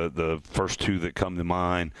 Obviously, the first two that come to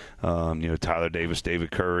mind, Tyler Davis,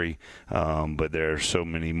 David Curry, but there are so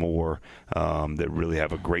many more that really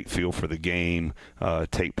have a great feel for the game,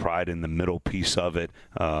 take pride in the middle piece of it.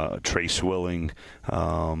 Trey Swilling,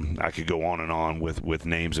 I could go on and on with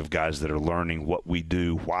names of guys that are learning what we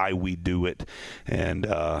do, why we do it, and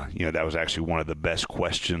that was actually one of the best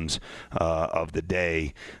questions of the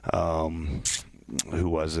day. Who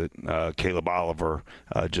was it? Caleb Oliver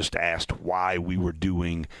just asked why we were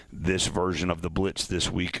doing this version of the blitz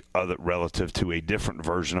this week relative to a different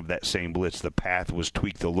version of that same blitz. The path was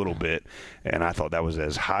tweaked a little bit, and I thought that was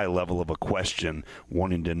as high level of a question,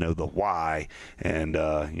 wanting to know the why. And,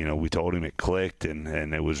 we told him it clicked,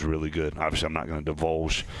 and it was really good. Obviously, I'm not going to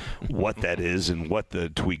divulge what that is and what the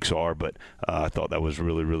tweaks are, but I thought that was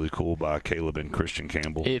really, really cool by Caleb and Christian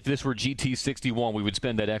Campbell. If this were GT61, we would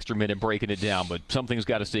spend that extra minute breaking it down, but something's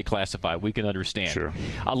got to stay classified. We can understand. Sure.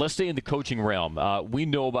 Let's stay in the coaching realm. We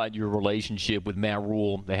know about your relationship with Matt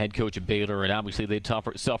Rule, the head coach of Baylor, and obviously they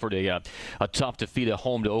suffered a tough defeat at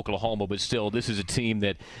home to Oklahoma, but still, this is a team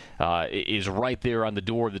that is right there on the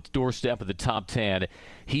doorstep of the top 10.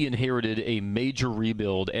 He inherited a major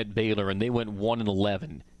rebuild at Baylor, and they went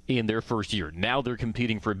 1-11 in their first year. Now they're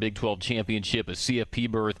competing for a Big 12 championship, a CFP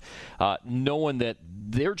berth, knowing that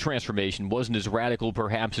their transformation wasn't as radical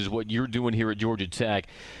perhaps as what you're doing here at Georgia Tech.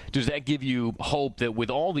 Does that give you hope that with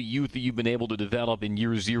all the youth that you've been able to develop in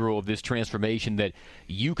year zero of this transformation, that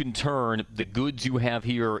you can turn the goods you have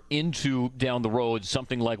here into, down the road,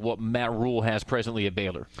 something like what Matt Rule has presently at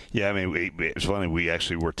Baylor? Yeah, I mean, it's funny. We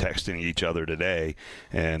actually were texting each other today,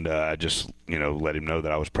 and I just, let him know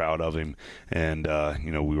that I was proud of him, and,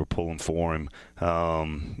 we were pulling for him,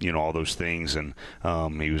 all those things. And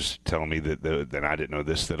he was telling me that I didn't know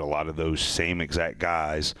this, that a lot of those same exact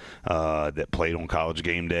guys that played on College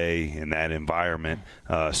game day in that environment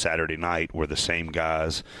Saturday night were the same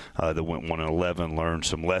guys that went 1-11, learned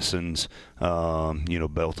some lessons,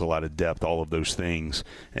 built a lot of depth, all of those things.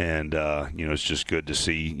 And, it's just good to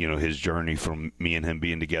see, his journey from me and him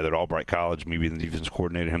being together at Albright College, me being the defense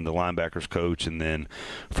coordinator, him the linebackers coach, and then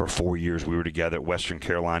for 4 years we were together at Western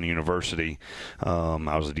Carolina University.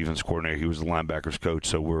 I was the defense coordinator, he was the linebackers coach,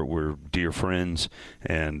 so we're dear friends,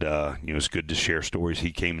 and it's good to share stories.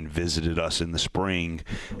 He came and visited us in the spring,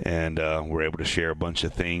 and we're able to share a bunch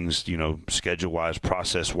of things, schedule-wise,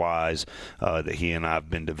 process-wise, that he and I have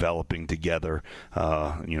been developing together,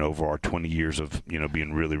 over our 20 years of,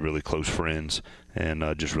 being really, really close friends, and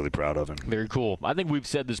just really proud of him. Very cool. I think we've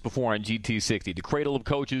said this before on GT60, the cradle of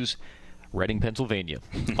coaches, Reading, Pennsylvania,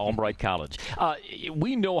 Albright College.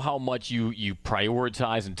 We know how much you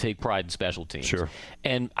prioritize and take pride in special teams. Sure.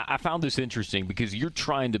 And I found this interesting because you're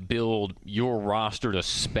trying to build your roster to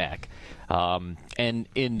spec. And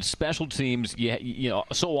in special teams,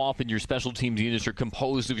 so often your special teams units are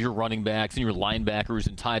composed of your running backs and your linebackers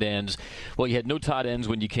and tight ends. Well, you had no tight ends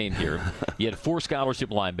when you came here. You had 4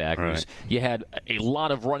 scholarship linebackers. Right. You had a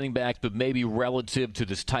lot of running backs, but maybe relative to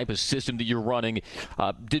this type of system that you're running,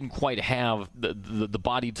 didn't quite have the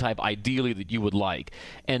body type ideally that you would like.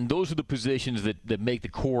 And those are the positions that make the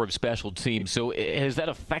core of special teams. So has that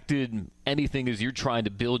affected anything as you're trying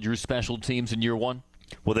to build your special teams in year one?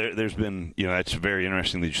 Well, there's been, it's very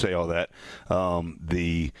interesting that you say all that.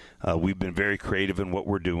 We've been very creative in what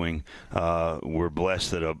we're doing. We're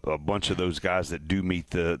blessed that a bunch of those guys that do meet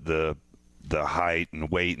the height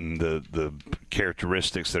and weight and the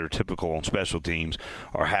characteristics that are typical on special teams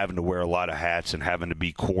are having to wear a lot of hats and having to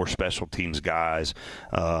be core special teams guys,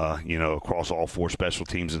 across all 4 special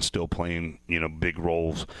teams and still playing, big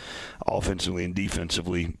roles offensively and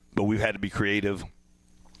defensively. But we've had to be creative.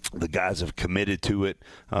 The guys have committed to it.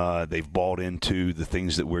 They've bought into the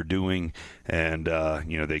things that we're doing, and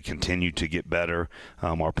they continue to get better.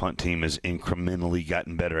 Our punt team has incrementally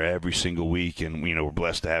gotten better every single week, and we're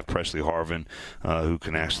blessed to have Presley Harvin, who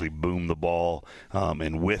can actually boom the ball.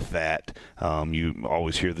 And with that, you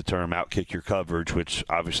always hear the term "outkick your coverage," which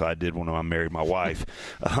obviously I did when I married my wife.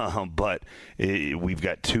 But we've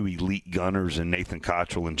got 2 elite gunners in Nathan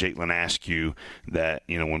Cottrell and Jalen Askew that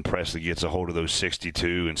when Presley gets a hold of those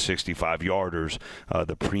 62 and 65-yarders,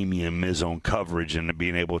 the premium is on coverage, and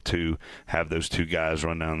being able to have those 2 guys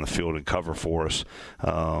run down the field and cover for us,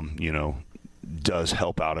 does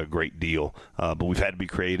help out a great deal. But we've had to be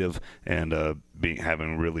creative, and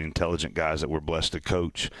having really intelligent guys that we're blessed to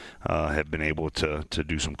coach have been able to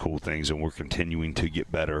do some cool things, and we're continuing to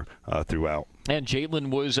get better throughout. And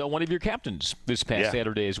Jalen was one of your captains this past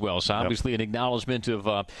Saturday as well. So obviously an acknowledgement of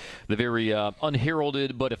the very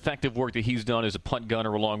unheralded but effective work that he's done as a punt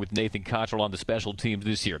gunner along with Nathan Cottrell on the special teams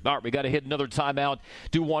this year. All right, we got to hit another timeout.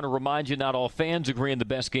 Do want to remind you, not all fans agree on the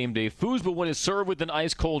best game day foods, but when it's served with an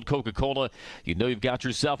ice-cold Coca-Cola, you know you've got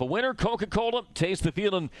yourself a winner. Coca-Cola, taste the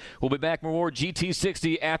feeling. We'll be back with more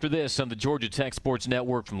GT60 after this on the Georgia Tech Sports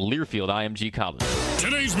Network from Learfield IMG College.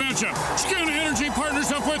 Today's matchup, Skin Energy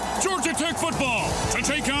partners up with Georgia Tech football to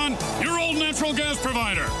take on your old natural gas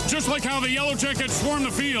provider. Just like how the Yellow Jackets swarm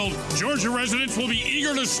the field, Georgia residents will be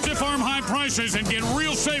eager to stiff-arm high prices and get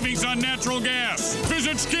real savings on natural gas.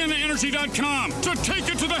 Visit skinenergy.com to take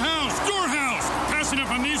it to the house, your house. Passing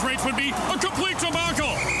up on these rates would be a complete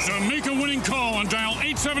debacle. So make a winning call and dial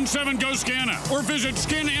 877-GO-SCANA or visit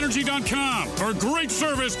skinenergy.com for great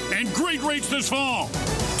service and great rates this fall.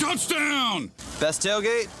 Touchdown! Best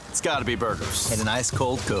tailgate? It's gotta be burgers. And an ice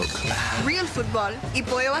cold Coke. Real football y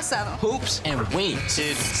pollo asado. Hoops and wings.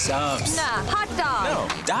 It's subs. Nah, hot dog. No,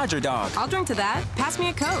 Dodger dog. I'll drink to that. Pass me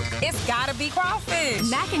a Coke. It's gotta be crawfish.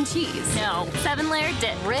 Mac and cheese. No. 7-layer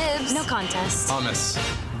dip. Ribs. No contest. Hummus.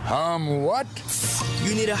 What?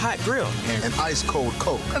 You need a hot grill. And an ice cold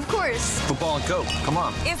Coke. Of course. Football and Coke. Come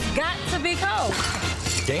on. It's got to be Coke.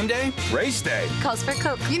 Game day? Race day. Calls for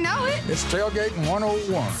Coke. You know it. It's Tailgating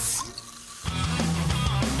 101.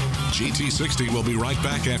 GT60 will be right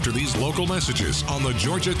back after these local messages on the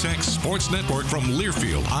Georgia Tech Sports Network from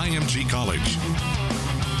Learfield IMG College.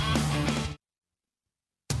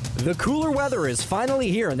 The cooler weather is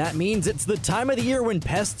finally here, and that means it's the time of the year when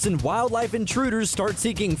pests and wildlife intruders start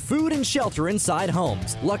seeking food and shelter inside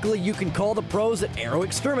homes. Luckily, you can call the pros at Arrow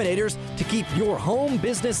Exterminators to keep your home,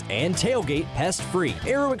 business, and tailgate pest-free.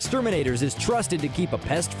 Arrow Exterminators is trusted to keep a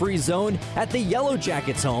pest-free zone at the Yellow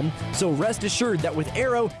Jackets home, so rest assured that with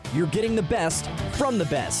Arrow, you're getting the best from the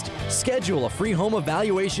best. Schedule a free home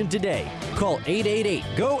evaluation today. Call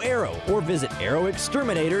 888-GO-ARROW or visit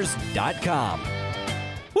arrowexterminators.com.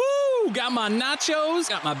 Got my nachos,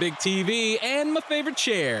 got my big TV, and my favorite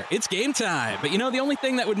chair. It's game time. But you know, the only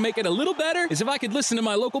thing that would make it a little better is if I could listen to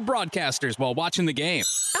my local broadcasters while watching the game.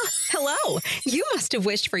 Oh, hello. You must have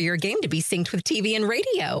wished for your game to be synced with TV and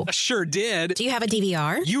radio. I sure did. Do you have a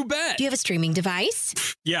DVR? You bet. Do you have a streaming device?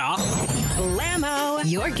 Yeah. Blammo!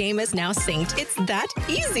 Your game is now synced. It's that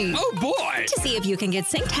easy. Oh, boy. To see if you can get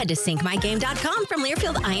synced, head to syncmygame.com from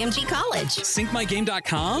Learfield IMG College.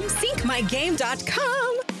 Syncmygame.com?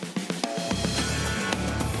 Syncmygame.com.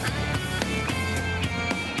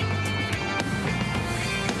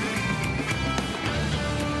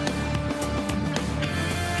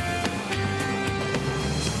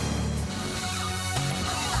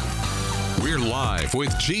 We're live with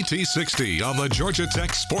GT60 on the Georgia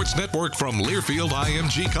Tech Sports Network from Learfield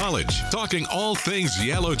IMG College, talking all things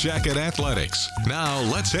Yellow Jacket athletics. Now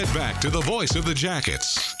let's head back to the voice of the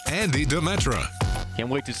Jackets, Andy Demetra. Can't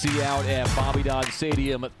wait to see you out at Bobby Dodd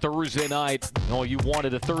Stadium Thursday night. Oh, you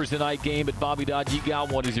wanted a Thursday night game at Bobby Dodd. You got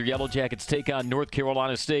one as your Yellow Jackets take on North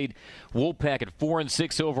Carolina State. Wolfpack at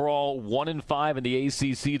 4-6 overall, 1-5 in the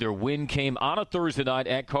ACC. Their win came on a Thursday night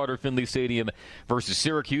at Carter-Finley Stadium versus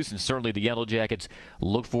Syracuse, and certainly the Yellow Jackets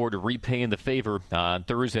look forward to repaying the favor on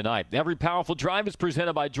Thursday night. Every powerful drive is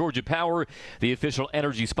presented by Georgia Power, the official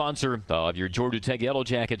energy sponsor of your Georgia Tech Yellow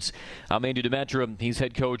Jackets. I'm Andy Demetra. He's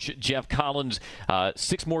head coach Jeff Collins.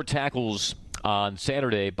 6 more tackles on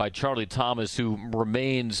Saturday by Charlie Thomas, who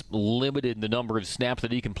remains limited in the number of snaps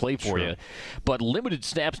that he can play for you. But limited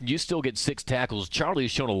snaps, and you still get 6 tackles. Charlie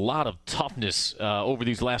has shown a lot of toughness over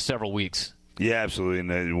these last several weeks. Yeah, absolutely.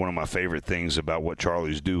 And one of my favorite things about what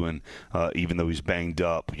Charlie's doing, even though he's banged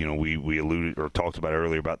up, you know, we alluded or talked about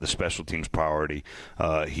earlier about the special teams priority.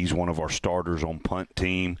 He's one of our starters on punt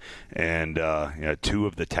team, and 2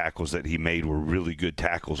 of the tackles that he made were really good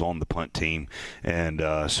tackles on the punt team. And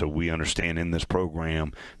so we understand in this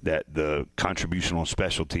program that the contribution on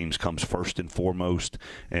special teams comes first and foremost,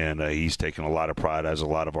 and he's taken a lot of pride, as a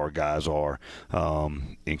lot of our guys are,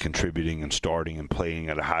 in contributing and starting and playing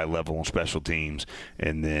at a high level on special teams,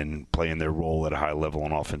 and then playing their role at a high level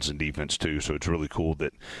on offense and defense too. So it's really cool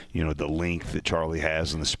that, you know, the length that Charlie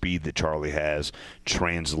has and the speed that Charlie has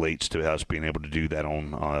translates to us being able to do that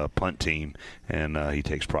on a punt team, and he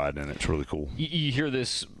takes pride in it. It's really cool. You hear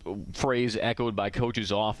this phrase echoed by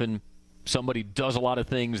coaches often. Somebody does a lot of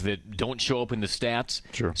things that don't show up in the stats.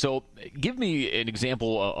 Sure. So give me an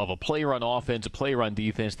example of a player on offense, a player on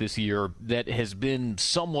defense this year that has been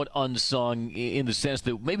somewhat unsung in the sense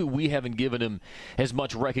that maybe we haven't given him as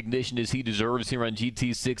much recognition as he deserves here on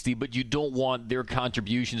GT60, but you don't want their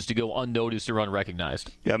contributions to go unnoticed or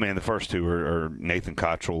unrecognized. Yeah, man, the first 2 are Nathan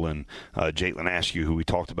Cottrell and Jalen Askew, who we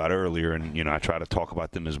talked about earlier, and, you know, I try to talk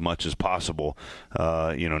about them as much as possible.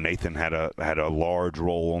 Nathan had a large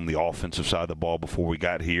role on the offensive side of the ball before we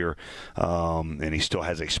got here, and he still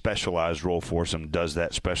has a specialized role for us and does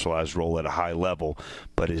that specialized role at a high level,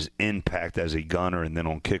 but his impact as a gunner and then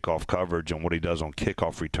on kickoff coverage and what he does on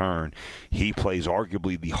kickoff return, he plays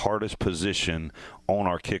arguably the hardest position on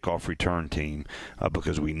our kickoff return team,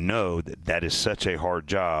 because we know that is such a hard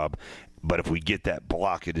job. But if we get that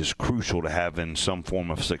block, it is crucial to having some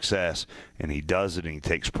form of success, and he does it, and he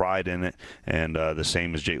takes pride in it. And the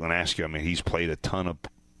same as Jalen Askew. I mean, he's played a ton of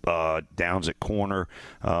downs at corner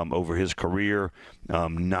over his career.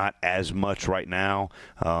 Not as much right now,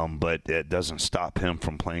 but it doesn't stop him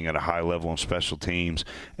from playing at a high level on special teams.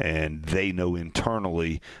 And they know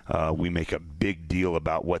internally we make a big deal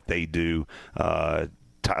about what they do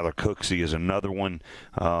Tyler Cooksey is another one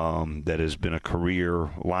that has been a career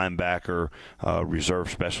linebacker,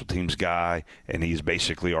 reserve special teams guy, and he's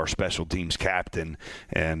basically our special teams captain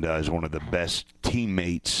and is one of the best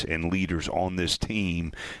teammates and leaders on this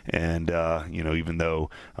team. And, even though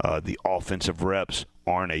the offensive reps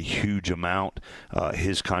aren't a huge amount,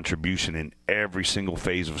 his contribution in every single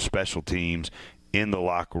phase of special teams in the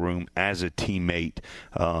locker room as a teammate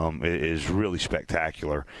is really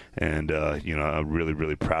spectacular. And, I'm really,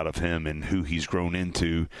 really proud of him and who he's grown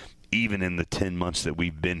into. Even in the 10 months that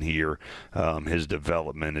we've been here, his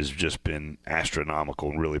development has just been astronomical,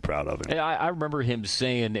 and really proud of him. I remember him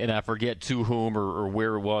saying, and I forget to whom or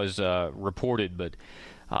where it was reported, but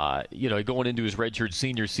going into his redshirt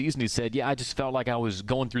senior season, he said, I just felt like I was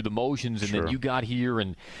going through the motions, and Sure. then you got here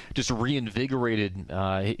and just reinvigorated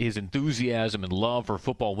his enthusiasm and love for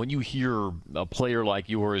football. When you hear a player like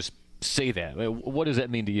yours say that, what does that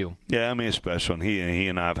mean to you? Yeah, I mean, it's special. And he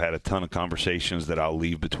and I have had a ton of conversations that I'll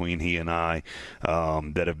leave between he and I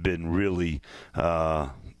that have been really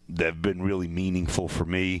meaningful for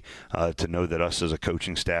me to know that us as a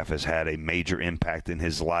coaching staff has had a major impact in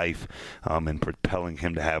his life and propelling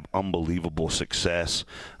him to have unbelievable success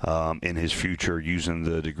in his future using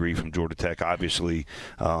the degree from Georgia Tech, obviously,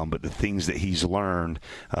 but the things that he's learned,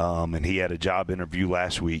 and he had a job interview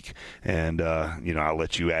last week, and I'll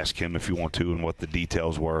let you ask him if you want to and what the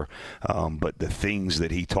details were, but the things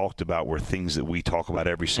that he talked about were things that we talk about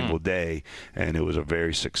every single day, and it was a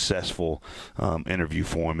very successful interview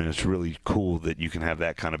for him. And it's really cool that you can have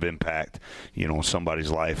that kind of impact, on somebody's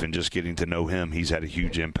life. And just getting to know him, he's had a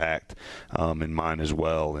huge impact in mine as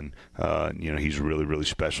well. And, he's really, really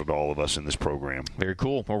special to all of us in this program. Very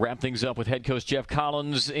cool. We'll wrap things up with head coach Jeff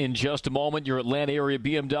Collins in just a moment. Your Atlanta area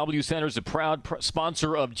BMW Center is a proud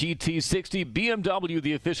sponsor of GT60. BMW,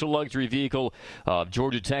 the official luxury vehicle of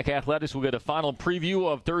Georgia Tech Athletics. We'll get a final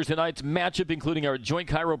preview of Thursday night's matchup, including our joint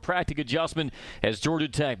chiropractic adjustment as Georgia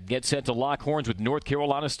Tech gets set to lock horns with North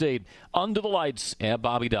Carolina State under the lights at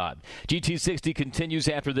Bobby Dodd. GT60 continues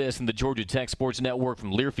after this in the Georgia Tech Sports Network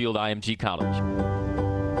from Learfield IMG College.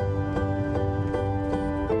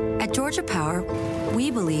 At Georgia Power,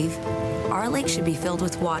 we believe our lake should be filled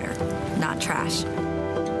with water, not trash.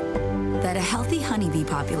 That a healthy honeybee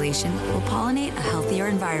population will pollinate a healthier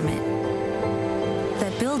environment.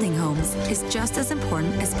 That building homes is just as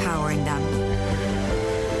important as powering them.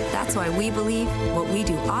 That's why we believe what we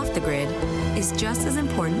do off the grid is just as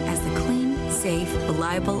important as the clean, safe,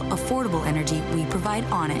 reliable, affordable energy we provide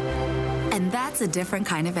on it. And that's a different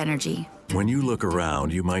kind of energy. When you look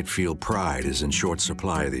around, you might feel pride is in short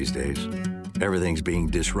supply these days. Everything's being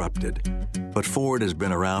disrupted. But Ford has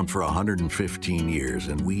been around for 115 years,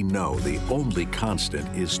 and we know the only constant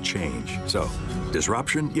is change. So,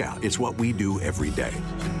 disruption, yeah, it's what we do every day.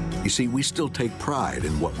 You see, we still take pride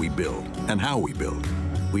in what we build and how we build.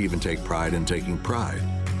 We even take pride in taking pride.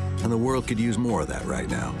 And the world could use more of that right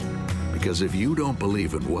now. Because if you don't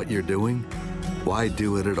believe in what you're doing, why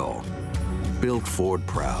do it at all? Build Ford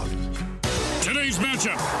proud. Today's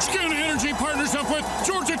matchup, Skin Energy partners up with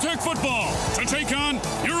Georgia Tech football to take on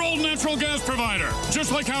your old natural gas provider.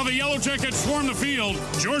 Just like how the Yellow Jackets swarm the field,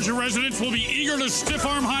 Georgia residents will be eager to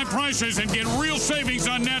stiff-arm high prices and get real savings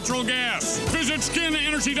on natural gas. Visit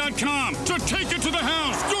skinenergy.com to take it to the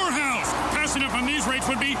house, your house. Passing up on these rates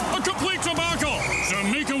would be a complete debacle. So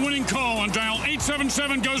make a winning call and dial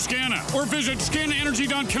 877-GO-SCANA or visit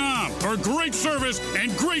skinenergy.com for great service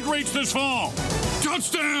and great rates this fall.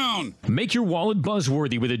 Touchdown! Make your wallet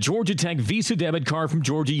buzzworthy with a Georgia Tech Visa debit card from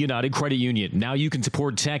Georgia United Credit Union. Now you can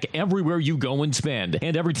support Tech everywhere you go and spend.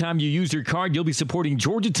 And every time you use your card, you'll be supporting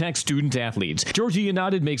Georgia Tech student athletes. Georgia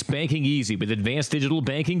United makes banking easy with advanced digital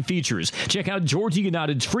banking features. Check out Georgia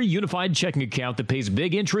United's free unified checking account that pays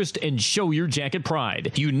big interest and show your jacket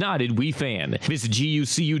pride. United We Fan. Visit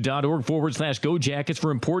gucu.org/Go Jackets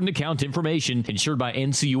for important account information. Insured by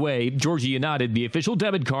NCUA, Georgia United, the official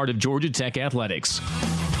debit card of Georgia Tech Athletics.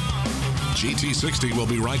 GT60 will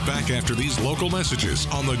be right back after these local messages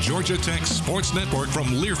on the Georgia Tech Sports Network from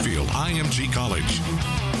Learfield IMG College.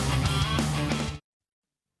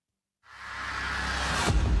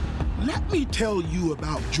 Let me tell you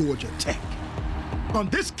about Georgia Tech. On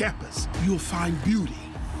this campus, you'll find beauty,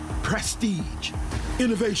 prestige,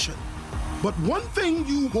 innovation. But one thing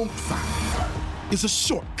you won't find is a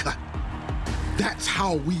shortcut. That's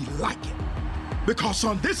how we like it. Because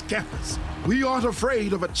on this campus, we aren't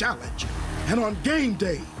afraid of a challenge. And on game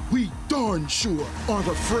day, we darn sure aren't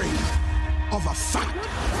afraid of a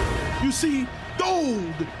fight. You see,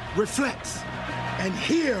 gold reflects. And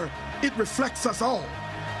here, it reflects us all.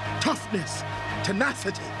 Toughness,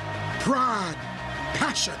 tenacity, pride,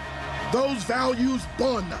 passion. Those values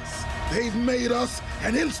bond us. They've made us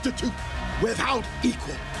an institute without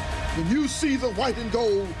equal. When you see the white and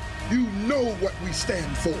gold, you know what we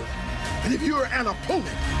stand for. And if you're an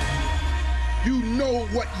opponent, you know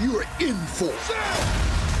what you're in for.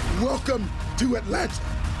 Welcome to Atlanta.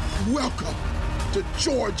 Welcome to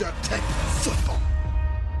Georgia Tech football.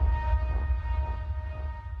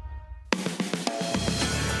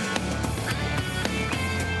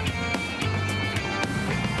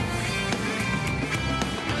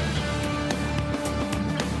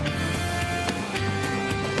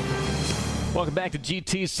 Welcome back to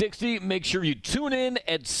GT60. Make sure you tune in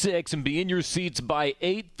at 6 and be in your seats by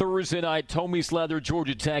 8 Thursday night. Tommy's Leather,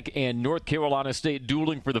 Georgia Tech, and North Carolina State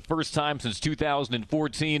dueling for the first time since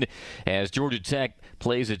 2014 as Georgia Tech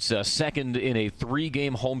plays its second in a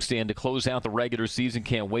 3-game homestand to close out the regular season.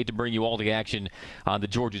 Can't wait to bring you all the action on the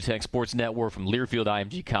Georgia Tech Sports Network from Learfield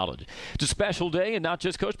IMG College. It's a special day, and not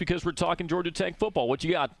just, Coach, because we're talking Georgia Tech football. What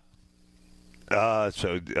you got?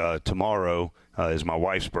 Tomorrow is my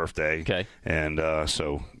wife's birthday. Okay. And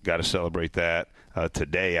so got to celebrate that.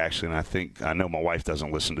 Today, actually, and I know my wife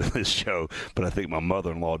doesn't listen to this show, but I think my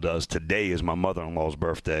mother-in-law does. Today is my mother-in-law's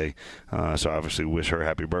birthday, so I obviously wish her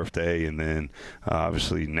happy birthday. And then,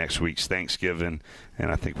 obviously, next week's Thanksgiving,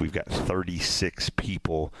 and I think we've got 36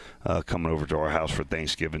 people coming over to our house for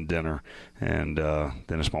Thanksgiving dinner. And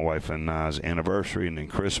then it's my wife and I's anniversary, and then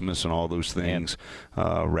Christmas and all those things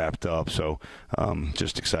wrapped up. So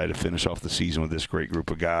just excited to finish off the season with this great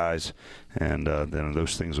group of guys, and then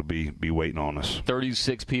those things will be waiting on us.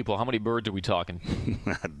 36 people. How many birds are we talking?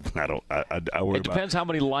 I worry it depends how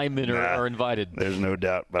many linemen are invited. There's no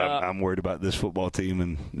doubt, but I'm worried about this football team,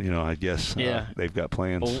 and I guess they've got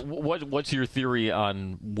plans. Well, what's your theory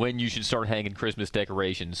on when you should start hanging Christmas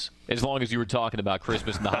decorations? As long as you were talking about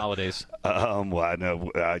Christmas and the holidays. Well, I know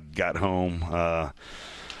I got home.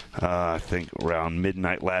 I think around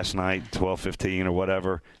midnight last night, 12:15 or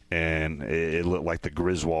whatever, and it looked like the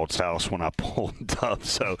Griswold's house when I pulled up.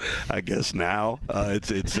 So I guess now it's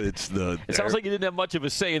the. It sounds like you didn't have much of a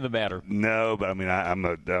say in the matter. No, but I mean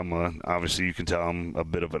I'm obviously you can tell I'm a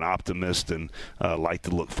bit of an optimist and like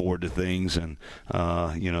to look forward to things, and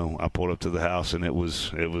I pulled up to the house and it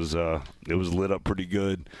was lit up pretty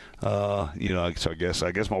good. So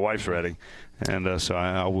I guess my wife's ready. And so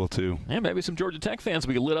I will too. And maybe some Georgia Tech fans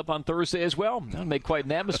will be lit up on Thursday as well. That'll make quite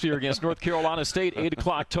an atmosphere against North Carolina State, 8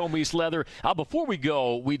 o'clock, Tommy's Leather. Before we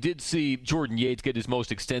go, we did see Jordan Yates get his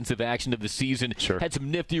most extensive action of the season. Sure. Had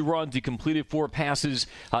some nifty runs. He completed 4 passes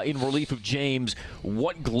in relief of James.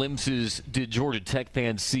 What glimpses did Georgia Tech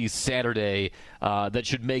fans see Saturday that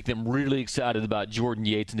should make them really excited about Jordan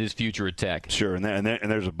Yates and his future at Tech? Sure, and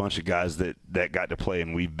there's a bunch of guys that got to play,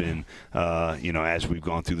 and we've been, as we've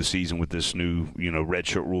gone through the season with this new,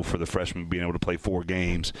 redshirt rule for the freshmen being able to play 4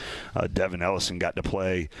 games. Devin Ellison got to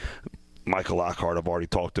play. Michael Lockhart I've already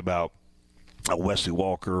talked about. Wesley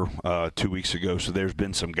Walker 2 weeks ago. So there's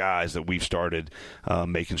been some guys that we've started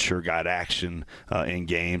making sure got action in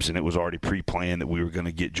games, and it was already pre-planned that we were going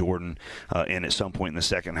to get Jordan in at some point in the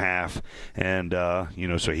second half. And,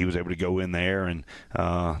 so he was able to go in there and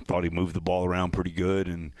thought he moved the ball around pretty good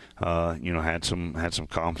and, had some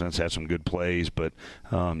confidence, had some good plays. But,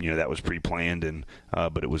 that was pre-planned, and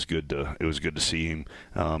but it was good to see him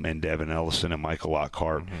and Devin Ellison and Michael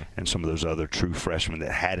Lockhart and some of those other true freshmen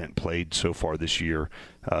that hadn't played so far this year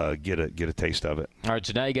get a taste of it. All right,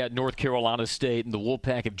 so now you got North Carolina State, and the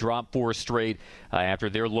Wolfpack have dropped 4 straight after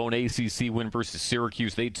their lone ACC win versus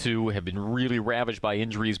Syracuse. They, too, have been really ravaged by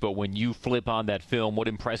injuries, but when you flip on that film, what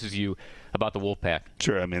impresses you about the Wolfpack?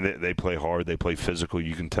 Sure, I mean, they play hard, they play physical.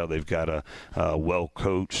 You can tell they've got a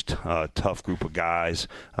well-coached, tough group of guys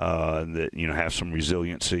that, have some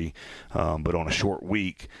resiliency. But on a short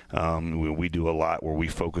week, we do a lot where we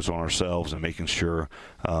focus on ourselves and making sure,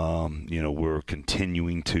 we're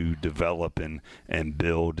continuing to develop and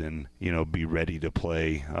build and, be ready to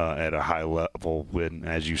play at a high level when,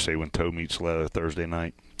 as you say, when toe meets leather Thursday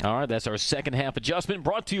night. All right, that's our second half adjustment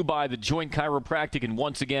brought to you by the Joint Chiropractic. And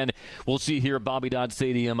once again, we'll see you here at Bobby Dodd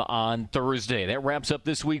Stadium on Thursday. That wraps up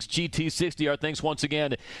this week's GT60. Our thanks once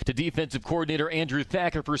again to defensive coordinator Andrew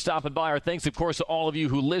Thacker for stopping by. Our thanks, of course, to all of you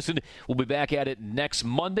who listened. We'll be back at it next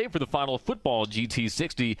Monday for the final football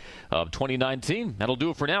GT60 of 2019. That'll do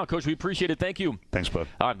it for now. Coach, we appreciate it. Thank you. Thanks, bud.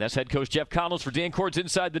 All right, that's head coach Jeff Connells for Dan Cords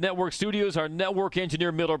inside the network studios. Our network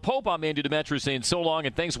engineer Miller Pope. I'm Andy Demetrius saying so long,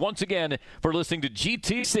 and thanks once again for listening to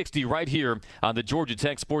GT60 right here on the Georgia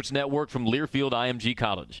Tech Sports Network from Learfield IMG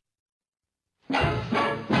College.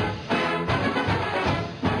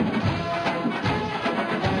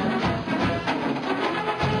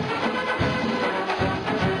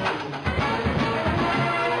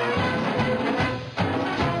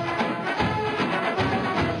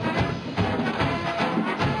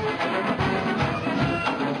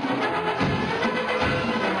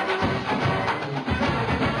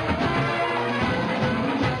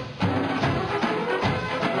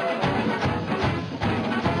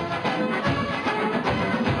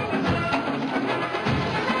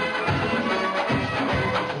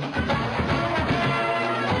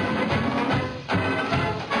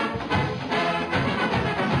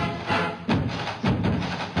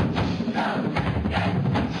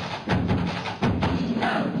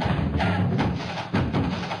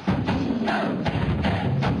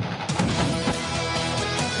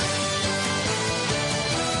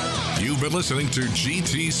 listening to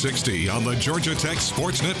GT60 on the Georgia Tech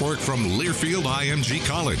Sports Network from Learfield IMG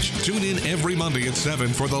College. Tune in every Monday at 7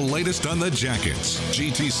 for the latest on the Jackets.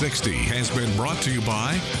 GT60 has been brought to you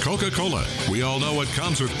by Coca-Cola. We all know what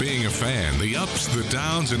comes with being a fan, the ups, the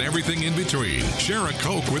downs, and everything in between. Share a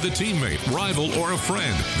Coke with a teammate, rival, or a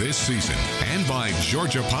friend this season. And by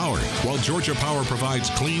Georgia Power. While Georgia Power provides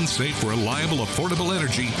clean, safe, reliable, affordable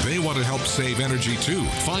energy, they want to help save energy too.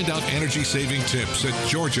 Find out energy-saving tips at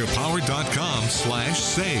georgiapower.com/save.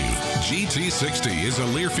 GT60 is a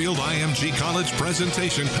Learfield IMG College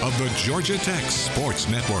presentation of the Georgia Tech Sports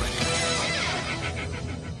Network.